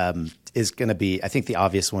 business is going to be. I think the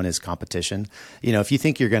obvious one is competition. If you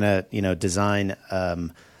think you're going to, design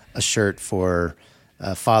a shirt for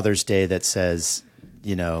Father's Day that says,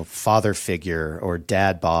 father figure or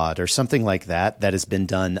dad bod or something like that has been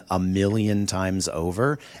done 1,000,000 times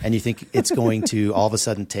over, and you think it's going to all of a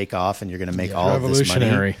sudden take off and you're going to make all of this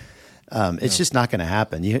money. It's just not going to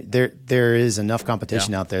happen. There is enough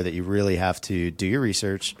competition out there that you really have to do your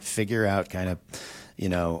research, figure out kind of,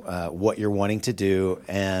 what you're wanting to do,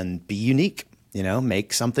 and be unique.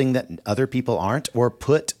 Make something that other people aren't, or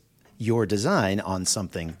put your design on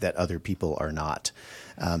something that other people are not.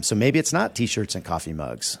 So maybe it's not T-shirts and coffee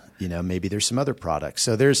mugs. Maybe there's some other products.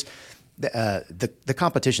 So there's the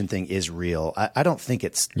competition thing is real. I don't think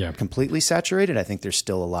it's completely saturated. I think there's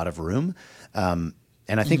still a lot of room.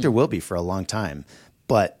 And I think there will be for a long time.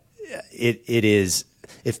 But it is,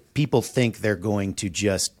 if people think they're going to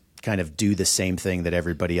just kind of do the same thing that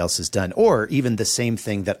everybody else has done, or even the same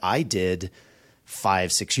thing that I did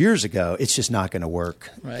 5-6 years ago, it's just not going to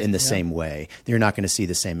work in the same way. You're not going to see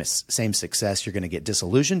the same success. You're going to get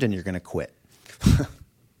disillusioned and you're going to quit.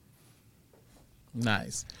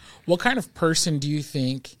 Nice. What kind of person do you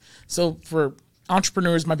think? So for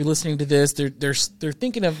entrepreneurs might be listening to this, they're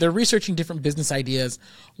thinking of, they're researching different business ideas.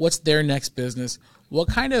 What's their next business? What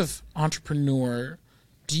kind of entrepreneur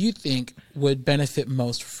do you think would benefit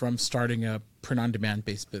most from starting a print-on-demand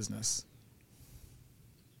based business?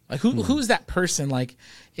 Like who's that person? Like,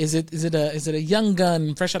 is it a young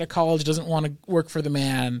gun fresh out of college, doesn't want to work for the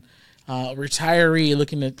man, retiree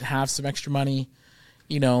looking to have some extra money?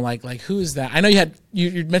 Like who is that? I know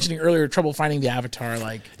you're mentioning earlier trouble finding the avatar.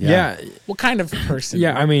 Like, what kind of person?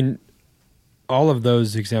 Yeah, I mean, all of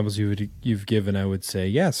those examples you've given, I would say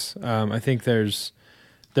yes. I think there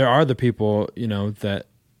are the people that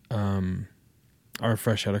are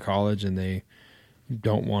fresh out of college and they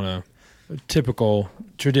don't want a typical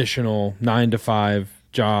traditional 9 to 5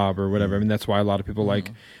 job or whatever. I mean, that's why a lot of people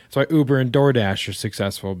that's why Uber and DoorDash are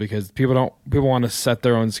successful, because people want to set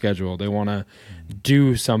their own schedule. They want to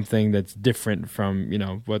do something that's different from,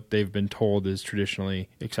 what they've been told is traditionally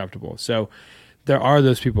acceptable. So there are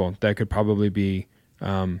those people that could probably be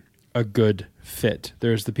a good fit.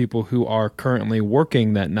 There's the people who are currently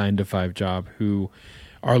working that 9 to 5 job who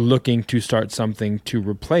are looking to start something to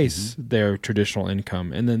replace their traditional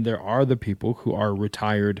income. And then there are the people who are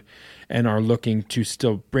retired and are looking to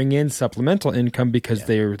still bring in supplemental income because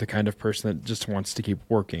they're the kind of person that just wants to keep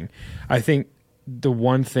working. I think the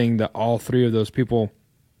one thing that all three of those people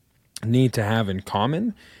need to have in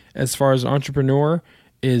common as far as an entrepreneur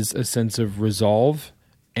is a sense of resolve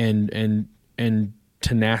and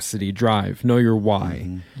tenacity, drive, know your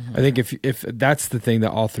why. I think if that's the thing that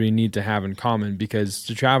all three need to have in common, because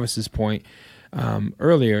to Travis's point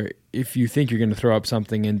earlier, if you think you're going to throw up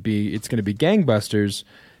something and it's going to be gangbusters,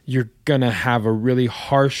 you're going to have a really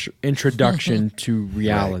harsh introduction to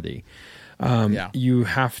reality. You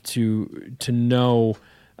have to know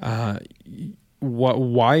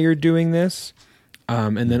why you're doing this,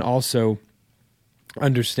 and then also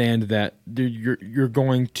understand that you're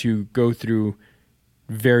going to go through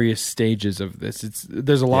various stages of this.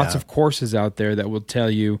 There's lots of courses out there that will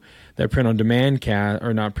tell you that print on demand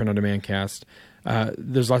not print on demand cast.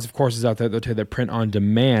 There's lots of courses out there that will tell you that print on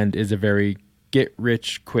demand is a very get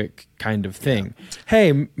rich quick kind of thing.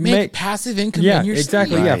 Hey, make passive income. Yeah, in your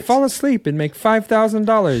exactly. sleep. Yeah, fall asleep and make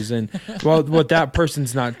 $5,000. And well, what that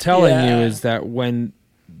person's not telling you is that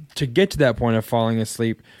to get to that point of falling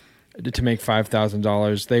asleep to make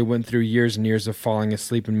 $5,000, they went through years and years of falling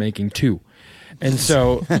asleep and making $2,000. And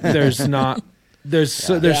so there's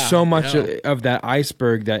so much of that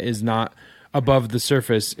iceberg that is not above the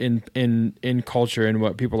surface in culture and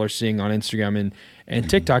what people are seeing on Instagram and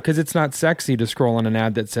TikTok, because it's not sexy to scroll on an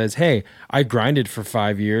ad that says, hey, I grinded for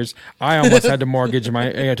 5 years. I almost had to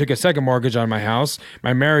I took a second mortgage on my house.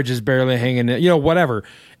 My marriage is barely hanging, whatever.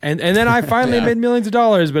 And then I finally made millions of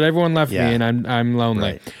dollars, but everyone left me and I'm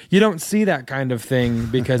lonely. Right. You don't see that kind of thing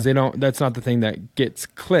because that's not the thing that gets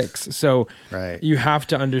clicks. So you have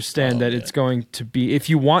to understand that it's going to be, if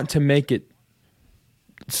you want to make it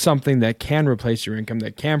something that can replace your income,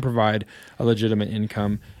 that can provide a legitimate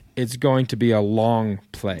income, it's going to be a long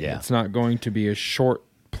play. It's not going to be a short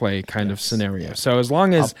play kind of scenario. So as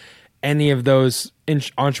long as any of those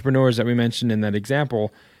entrepreneurs that we mentioned in that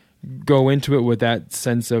example go into it with that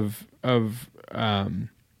sense of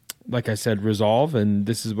like I said, resolve, and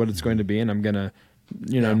this is what it's going to be, and I'm going to,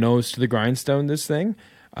 nose to the grindstone this thing,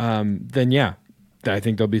 then I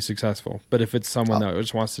think they'll be successful. But if it's someone that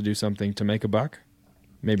just wants to do something to make a buck,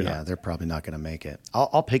 maybe not. Yeah, they're probably not going to make it.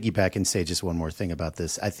 I'll piggyback and say just one more thing about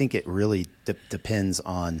this. I think it really depends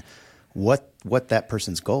on what that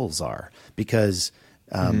person's goals are, because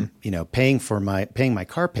paying my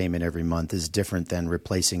car payment every month is different than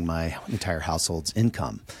replacing my entire household's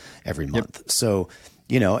income every month. So,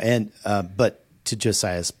 but to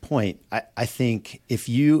Josiah's point, I think if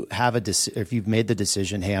you have if you've made the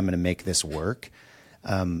decision, hey, I'm going to make this work,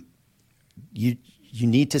 you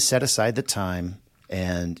need to set aside the time.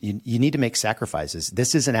 And you need to make sacrifices.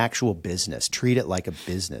 This is an actual business. Treat it like a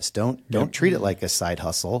business. Don't treat it like a side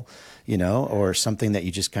hustle, or something that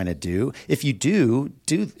you just kind of do. If you do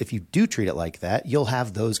treat it like that, you'll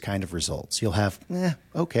have those kind of results. You'll have,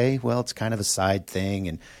 okay, well, it's kind of a side thing,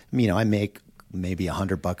 and I make maybe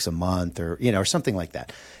 $100 a month, or something like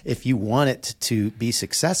that. If you want it to be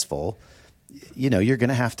successful, you're going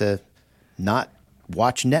to have to not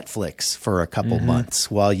watch Netflix for a couple months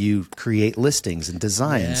while you create listings and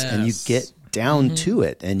designs, and you get down to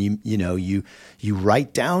it, and you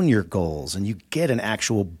write down your goals, and you get an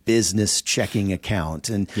actual business checking account,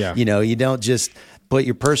 and you don't just put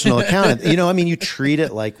your personal account. You treat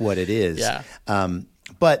it like what it is. Yeah.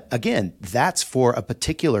 But again, that's for a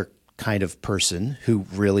particular kind of person who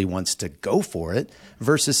really wants to go for it,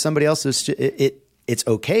 versus somebody else who's it's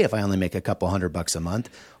okay if I only make a couple $100 a month.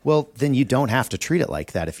 Well, then you don't have to treat it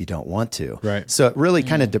like that if you don't want to. Right. So it really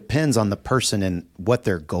kind of depends on the person and what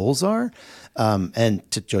their goals are. And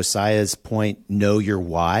to Josiah's point, know your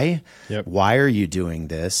why. Yep. Why are you doing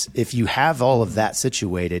this? If you have all of that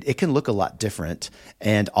situated, it can look a lot different.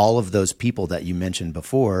 And all of those people that you mentioned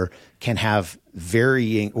before can have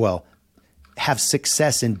have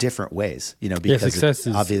success in different ways, because success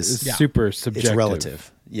is super subjective. It's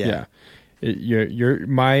relative. Yeah.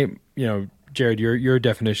 Jared, your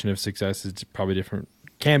definition of success is probably different,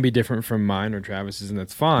 can be different from mine or Travis's, and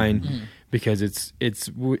that's fine because it's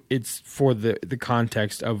for the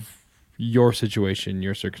context of your situation,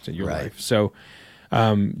 your circumstance, your life. So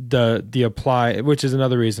The apply, which is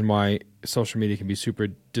another reason why social media can be super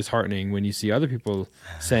disheartening when you see other people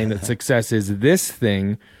saying that success is this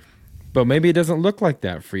thing, but maybe it doesn't look like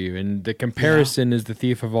that for you. And the comparison is the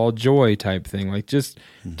thief of all joy type thing. Like, just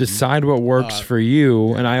decide what works for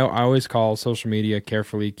you. And I always call social media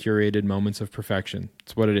carefully curated moments of perfection.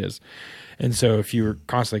 It's what it is. And so if you're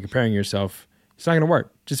constantly comparing yourself, it's not going to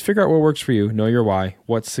work. Just figure out what works for you. Know your why,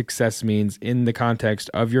 what success means in the context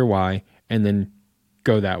of your why, and then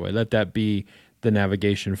go that way. Let that be the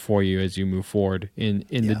navigation for you as you move forward in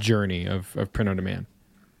the journey of print on demand.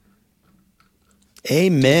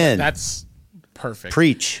 Amen. That's perfect.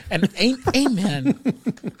 Preach. And amen.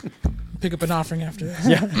 Pick up an offering after this.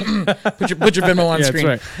 Yeah. put your Venmo on screen.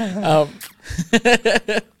 That's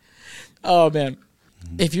right. Oh man,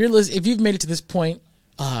 if you've made it to this point,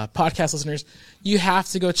 podcast listeners, you have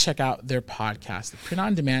to go check out their podcast, the Print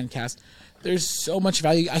on Demand Cast. There's so much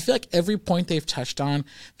value. I feel like every point they've touched on,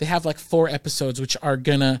 they have like 4 episodes which are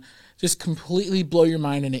gonna just completely blow your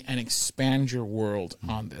mind and expand your world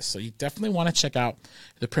on this. So you definitely want to check out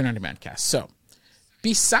the Print on Demand Cast. So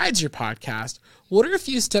besides your podcast, what are a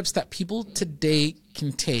few steps that people today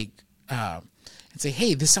can take and say,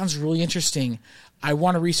 hey, this sounds really interesting. I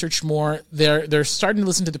want to research more. They're starting to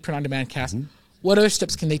listen to the Print on Demand Cast. What other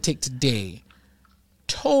steps can they take today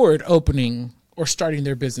toward opening or starting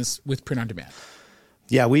their business with Print on Demand?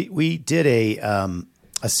 Yeah, we did a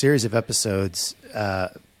series of episodes,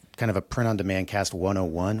 kind of a Print on Demand Cast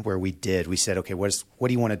 101, where we said, okay, what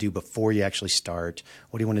do you want to do before you actually start?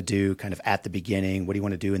 What do you want to do kind of at the beginning? What do you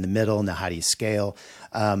want to do in the middle? Now, how do you scale?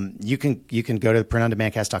 You can go to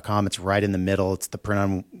printondemandcast.com. It's right in the middle. It's the Print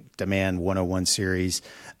on Demand 101 series.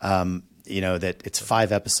 That it's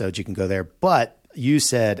 5 episodes. You can go there. But you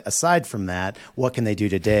said, aside from that, what can they do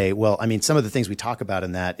today? Well, I mean, some of the things we talk about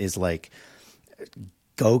in that is like,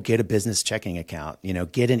 go get a business checking account,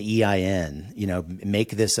 get an EIN,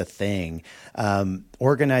 make this a thing,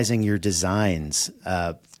 organizing your designs,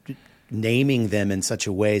 naming them in such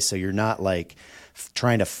a way so you're not like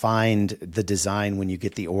trying to find the design when you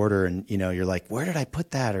get the order and, you're like, where did I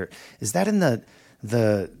put that? Or is that in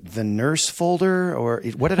the nurse folder, or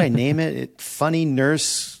what did I name it? Funny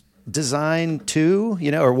nurse design 2,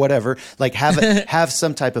 or whatever. Like have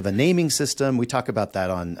some type of a naming system. We talk about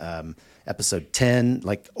that on episode 10,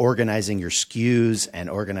 like organizing your SKUs and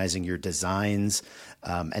organizing your designs.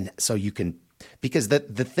 And so you can, because the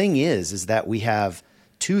thing is that we have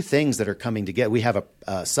 2 things that are coming together. We have a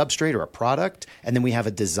substrate or a product, and then we have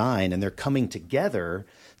a design, and they're coming together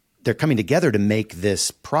to make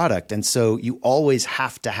this product. And so you always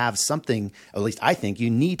have to have something, at least I think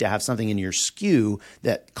you need to have something in your SKU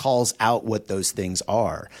that calls out what those things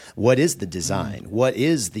are. What is the design?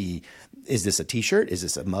 Is this a t-shirt? Is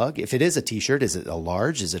this a mug? If it is a t-shirt, is it a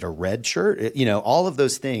large? Is it a red shirt? All of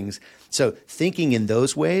those things. So thinking in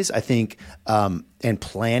those ways, I think, and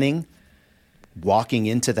planning, walking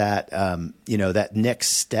into that, that next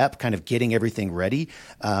step, kind of getting everything ready,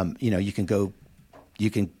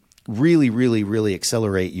 you can really, really, really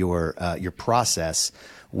accelerate your process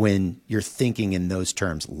when you're thinking in those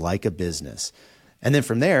terms, like a business. And then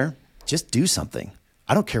from there, just do something.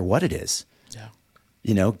 I don't care what it is.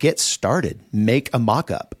 Yeah. Get started, make a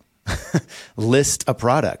mock-up, list a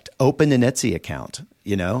product, open an Etsy account,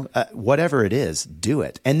 whatever it is, do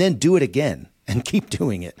it. And then do it again and keep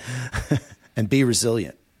doing it and be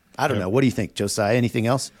resilient. I don't know. What do you think, Josiah? Anything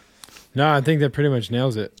else? No, I think that pretty much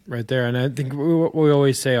nails it right there. And I think what we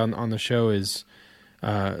always say on the show is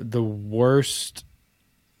the worst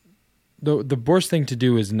thing to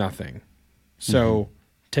do is nothing. So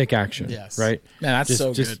take action. Yes. Right? Man, that's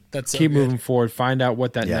so good. That's so keep good. moving forward. Find out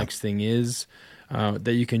what that next thing is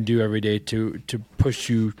that you can do every day to push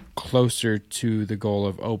you closer to the goal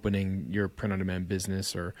of opening your print-on-demand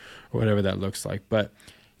business or whatever that looks like. But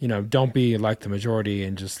don't be like the majority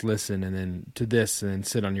and just listen and then to this and then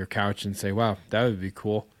sit on your couch and say, wow, that would be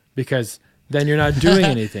cool, because then you're not doing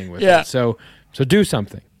anything with it. So do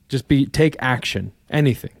something. Just take action.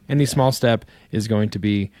 Anything. Any small step is going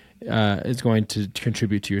to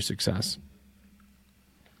contribute to your success.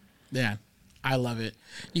 Yeah, I love it.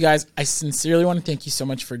 You guys, I sincerely want to thank you so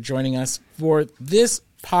much for joining us for this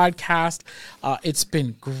podcast. It's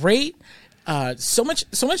been great. So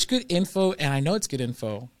much good info, and I know it's good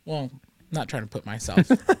info. Well, not trying to put myself,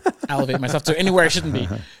 elevate myself to anywhere I shouldn't be,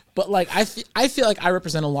 but like I feel like I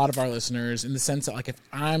represent a lot of our listeners in the sense that like if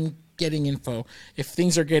I'm getting info, if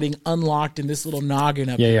things are getting unlocked in this little noggin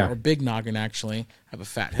up here, or big noggin actually, I have a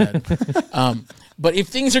fat head. But if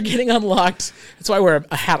things are getting unlocked, that's why I wear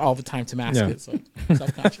a hat all the time to mask it, so I'm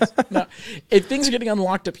self-conscious. No, if things are getting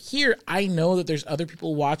unlocked up here, I know that there's other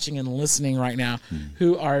people watching and listening right now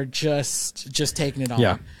who are just taking it on.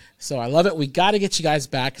 Yeah. So I love it. We got to get you guys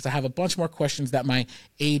back because I have a bunch more questions that my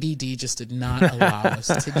ADD just did not allow us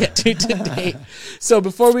to get to today. So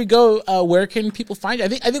before we go, where can people find you? I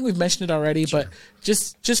think we've mentioned it already, but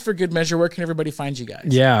just for good measure, where can everybody find you guys?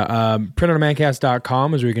 Yeah,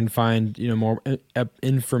 printondemancast.com is where you can find more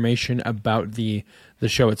information about the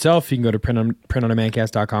show itself. You can go to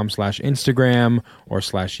printondemancast.com/Instagram or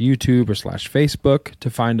 /YouTube or /Facebook to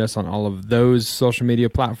find us on all of those social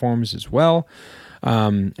media platforms as well.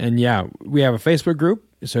 And yeah, we have a Facebook group.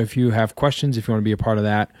 So if you have questions, if you want to be a part of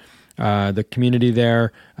that, the community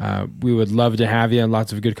there, we would love to have you.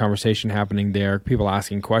 Lots of good conversation happening there. People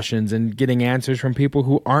asking questions and getting answers from people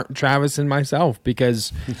who aren't Travis and myself,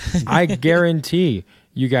 because I guarantee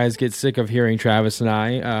you guys get sick of hearing Travis and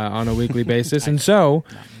I on a weekly basis. And so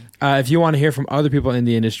if you want to hear from other people in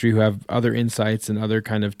the industry who have other insights and other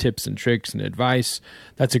kind of tips and tricks and advice,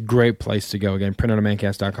 that's a great place to go. Again,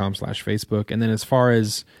 printondemancast.com/Facebook. And then as far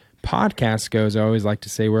as podcasts goes, I always like to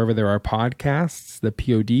say wherever there are podcasts, the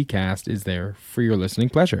PODcast is there for your listening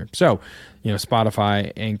pleasure. So,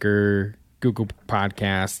 Spotify, Anchor, Google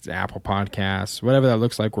Podcasts, Apple Podcasts, whatever that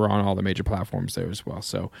looks like, we're on all the major platforms there as well.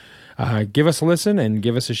 So give us a listen and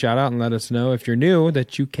give us a shout out and let us know if you're new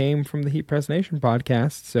that you came from the Heat Press Nation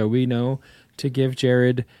podcast, so we know to give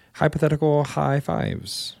Jared hypothetical high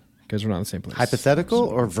fives, because we're not in the same place. Hypothetical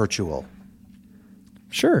or virtual?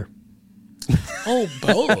 Sure. Oh,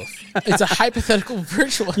 both. It's a hypothetical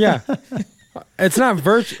virtual. Yeah. It's not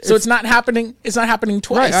virtual. So it's not happening. It's not happening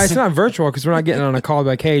twice. Right. It's not virtual because we're not getting on a call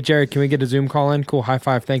like, hey, Jared, can we get a Zoom call in? Cool. High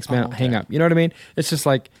five. Thanks, man. okay. Hang up. You know what I mean? It's just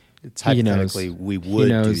like, It's hypothetically, we would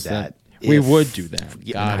do that. We would do that.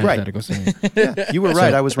 Yeah, Right. Yeah, you were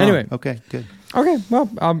right. I was wrong. Anyway. Okay, good. Okay, well,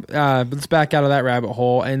 let's back out of that rabbit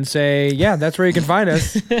hole and say, yeah, that's where you can find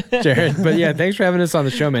us, Jared. But yeah, thanks for having us on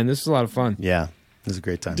the show, man. This was a lot of fun. Yeah, it was a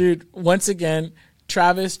great time. Dude, once again,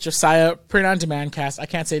 Travis, Josiah, Print on Demand Cast. I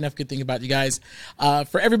can't say enough good thing about you guys.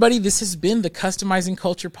 For everybody, this has been the Customizing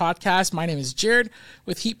Culture Podcast. My name is Jared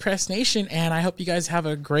with Heat Press Nation, and I hope you guys have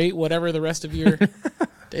a great whatever the rest of your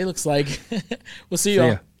day looks like. We'll see you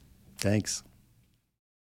all. Thanks.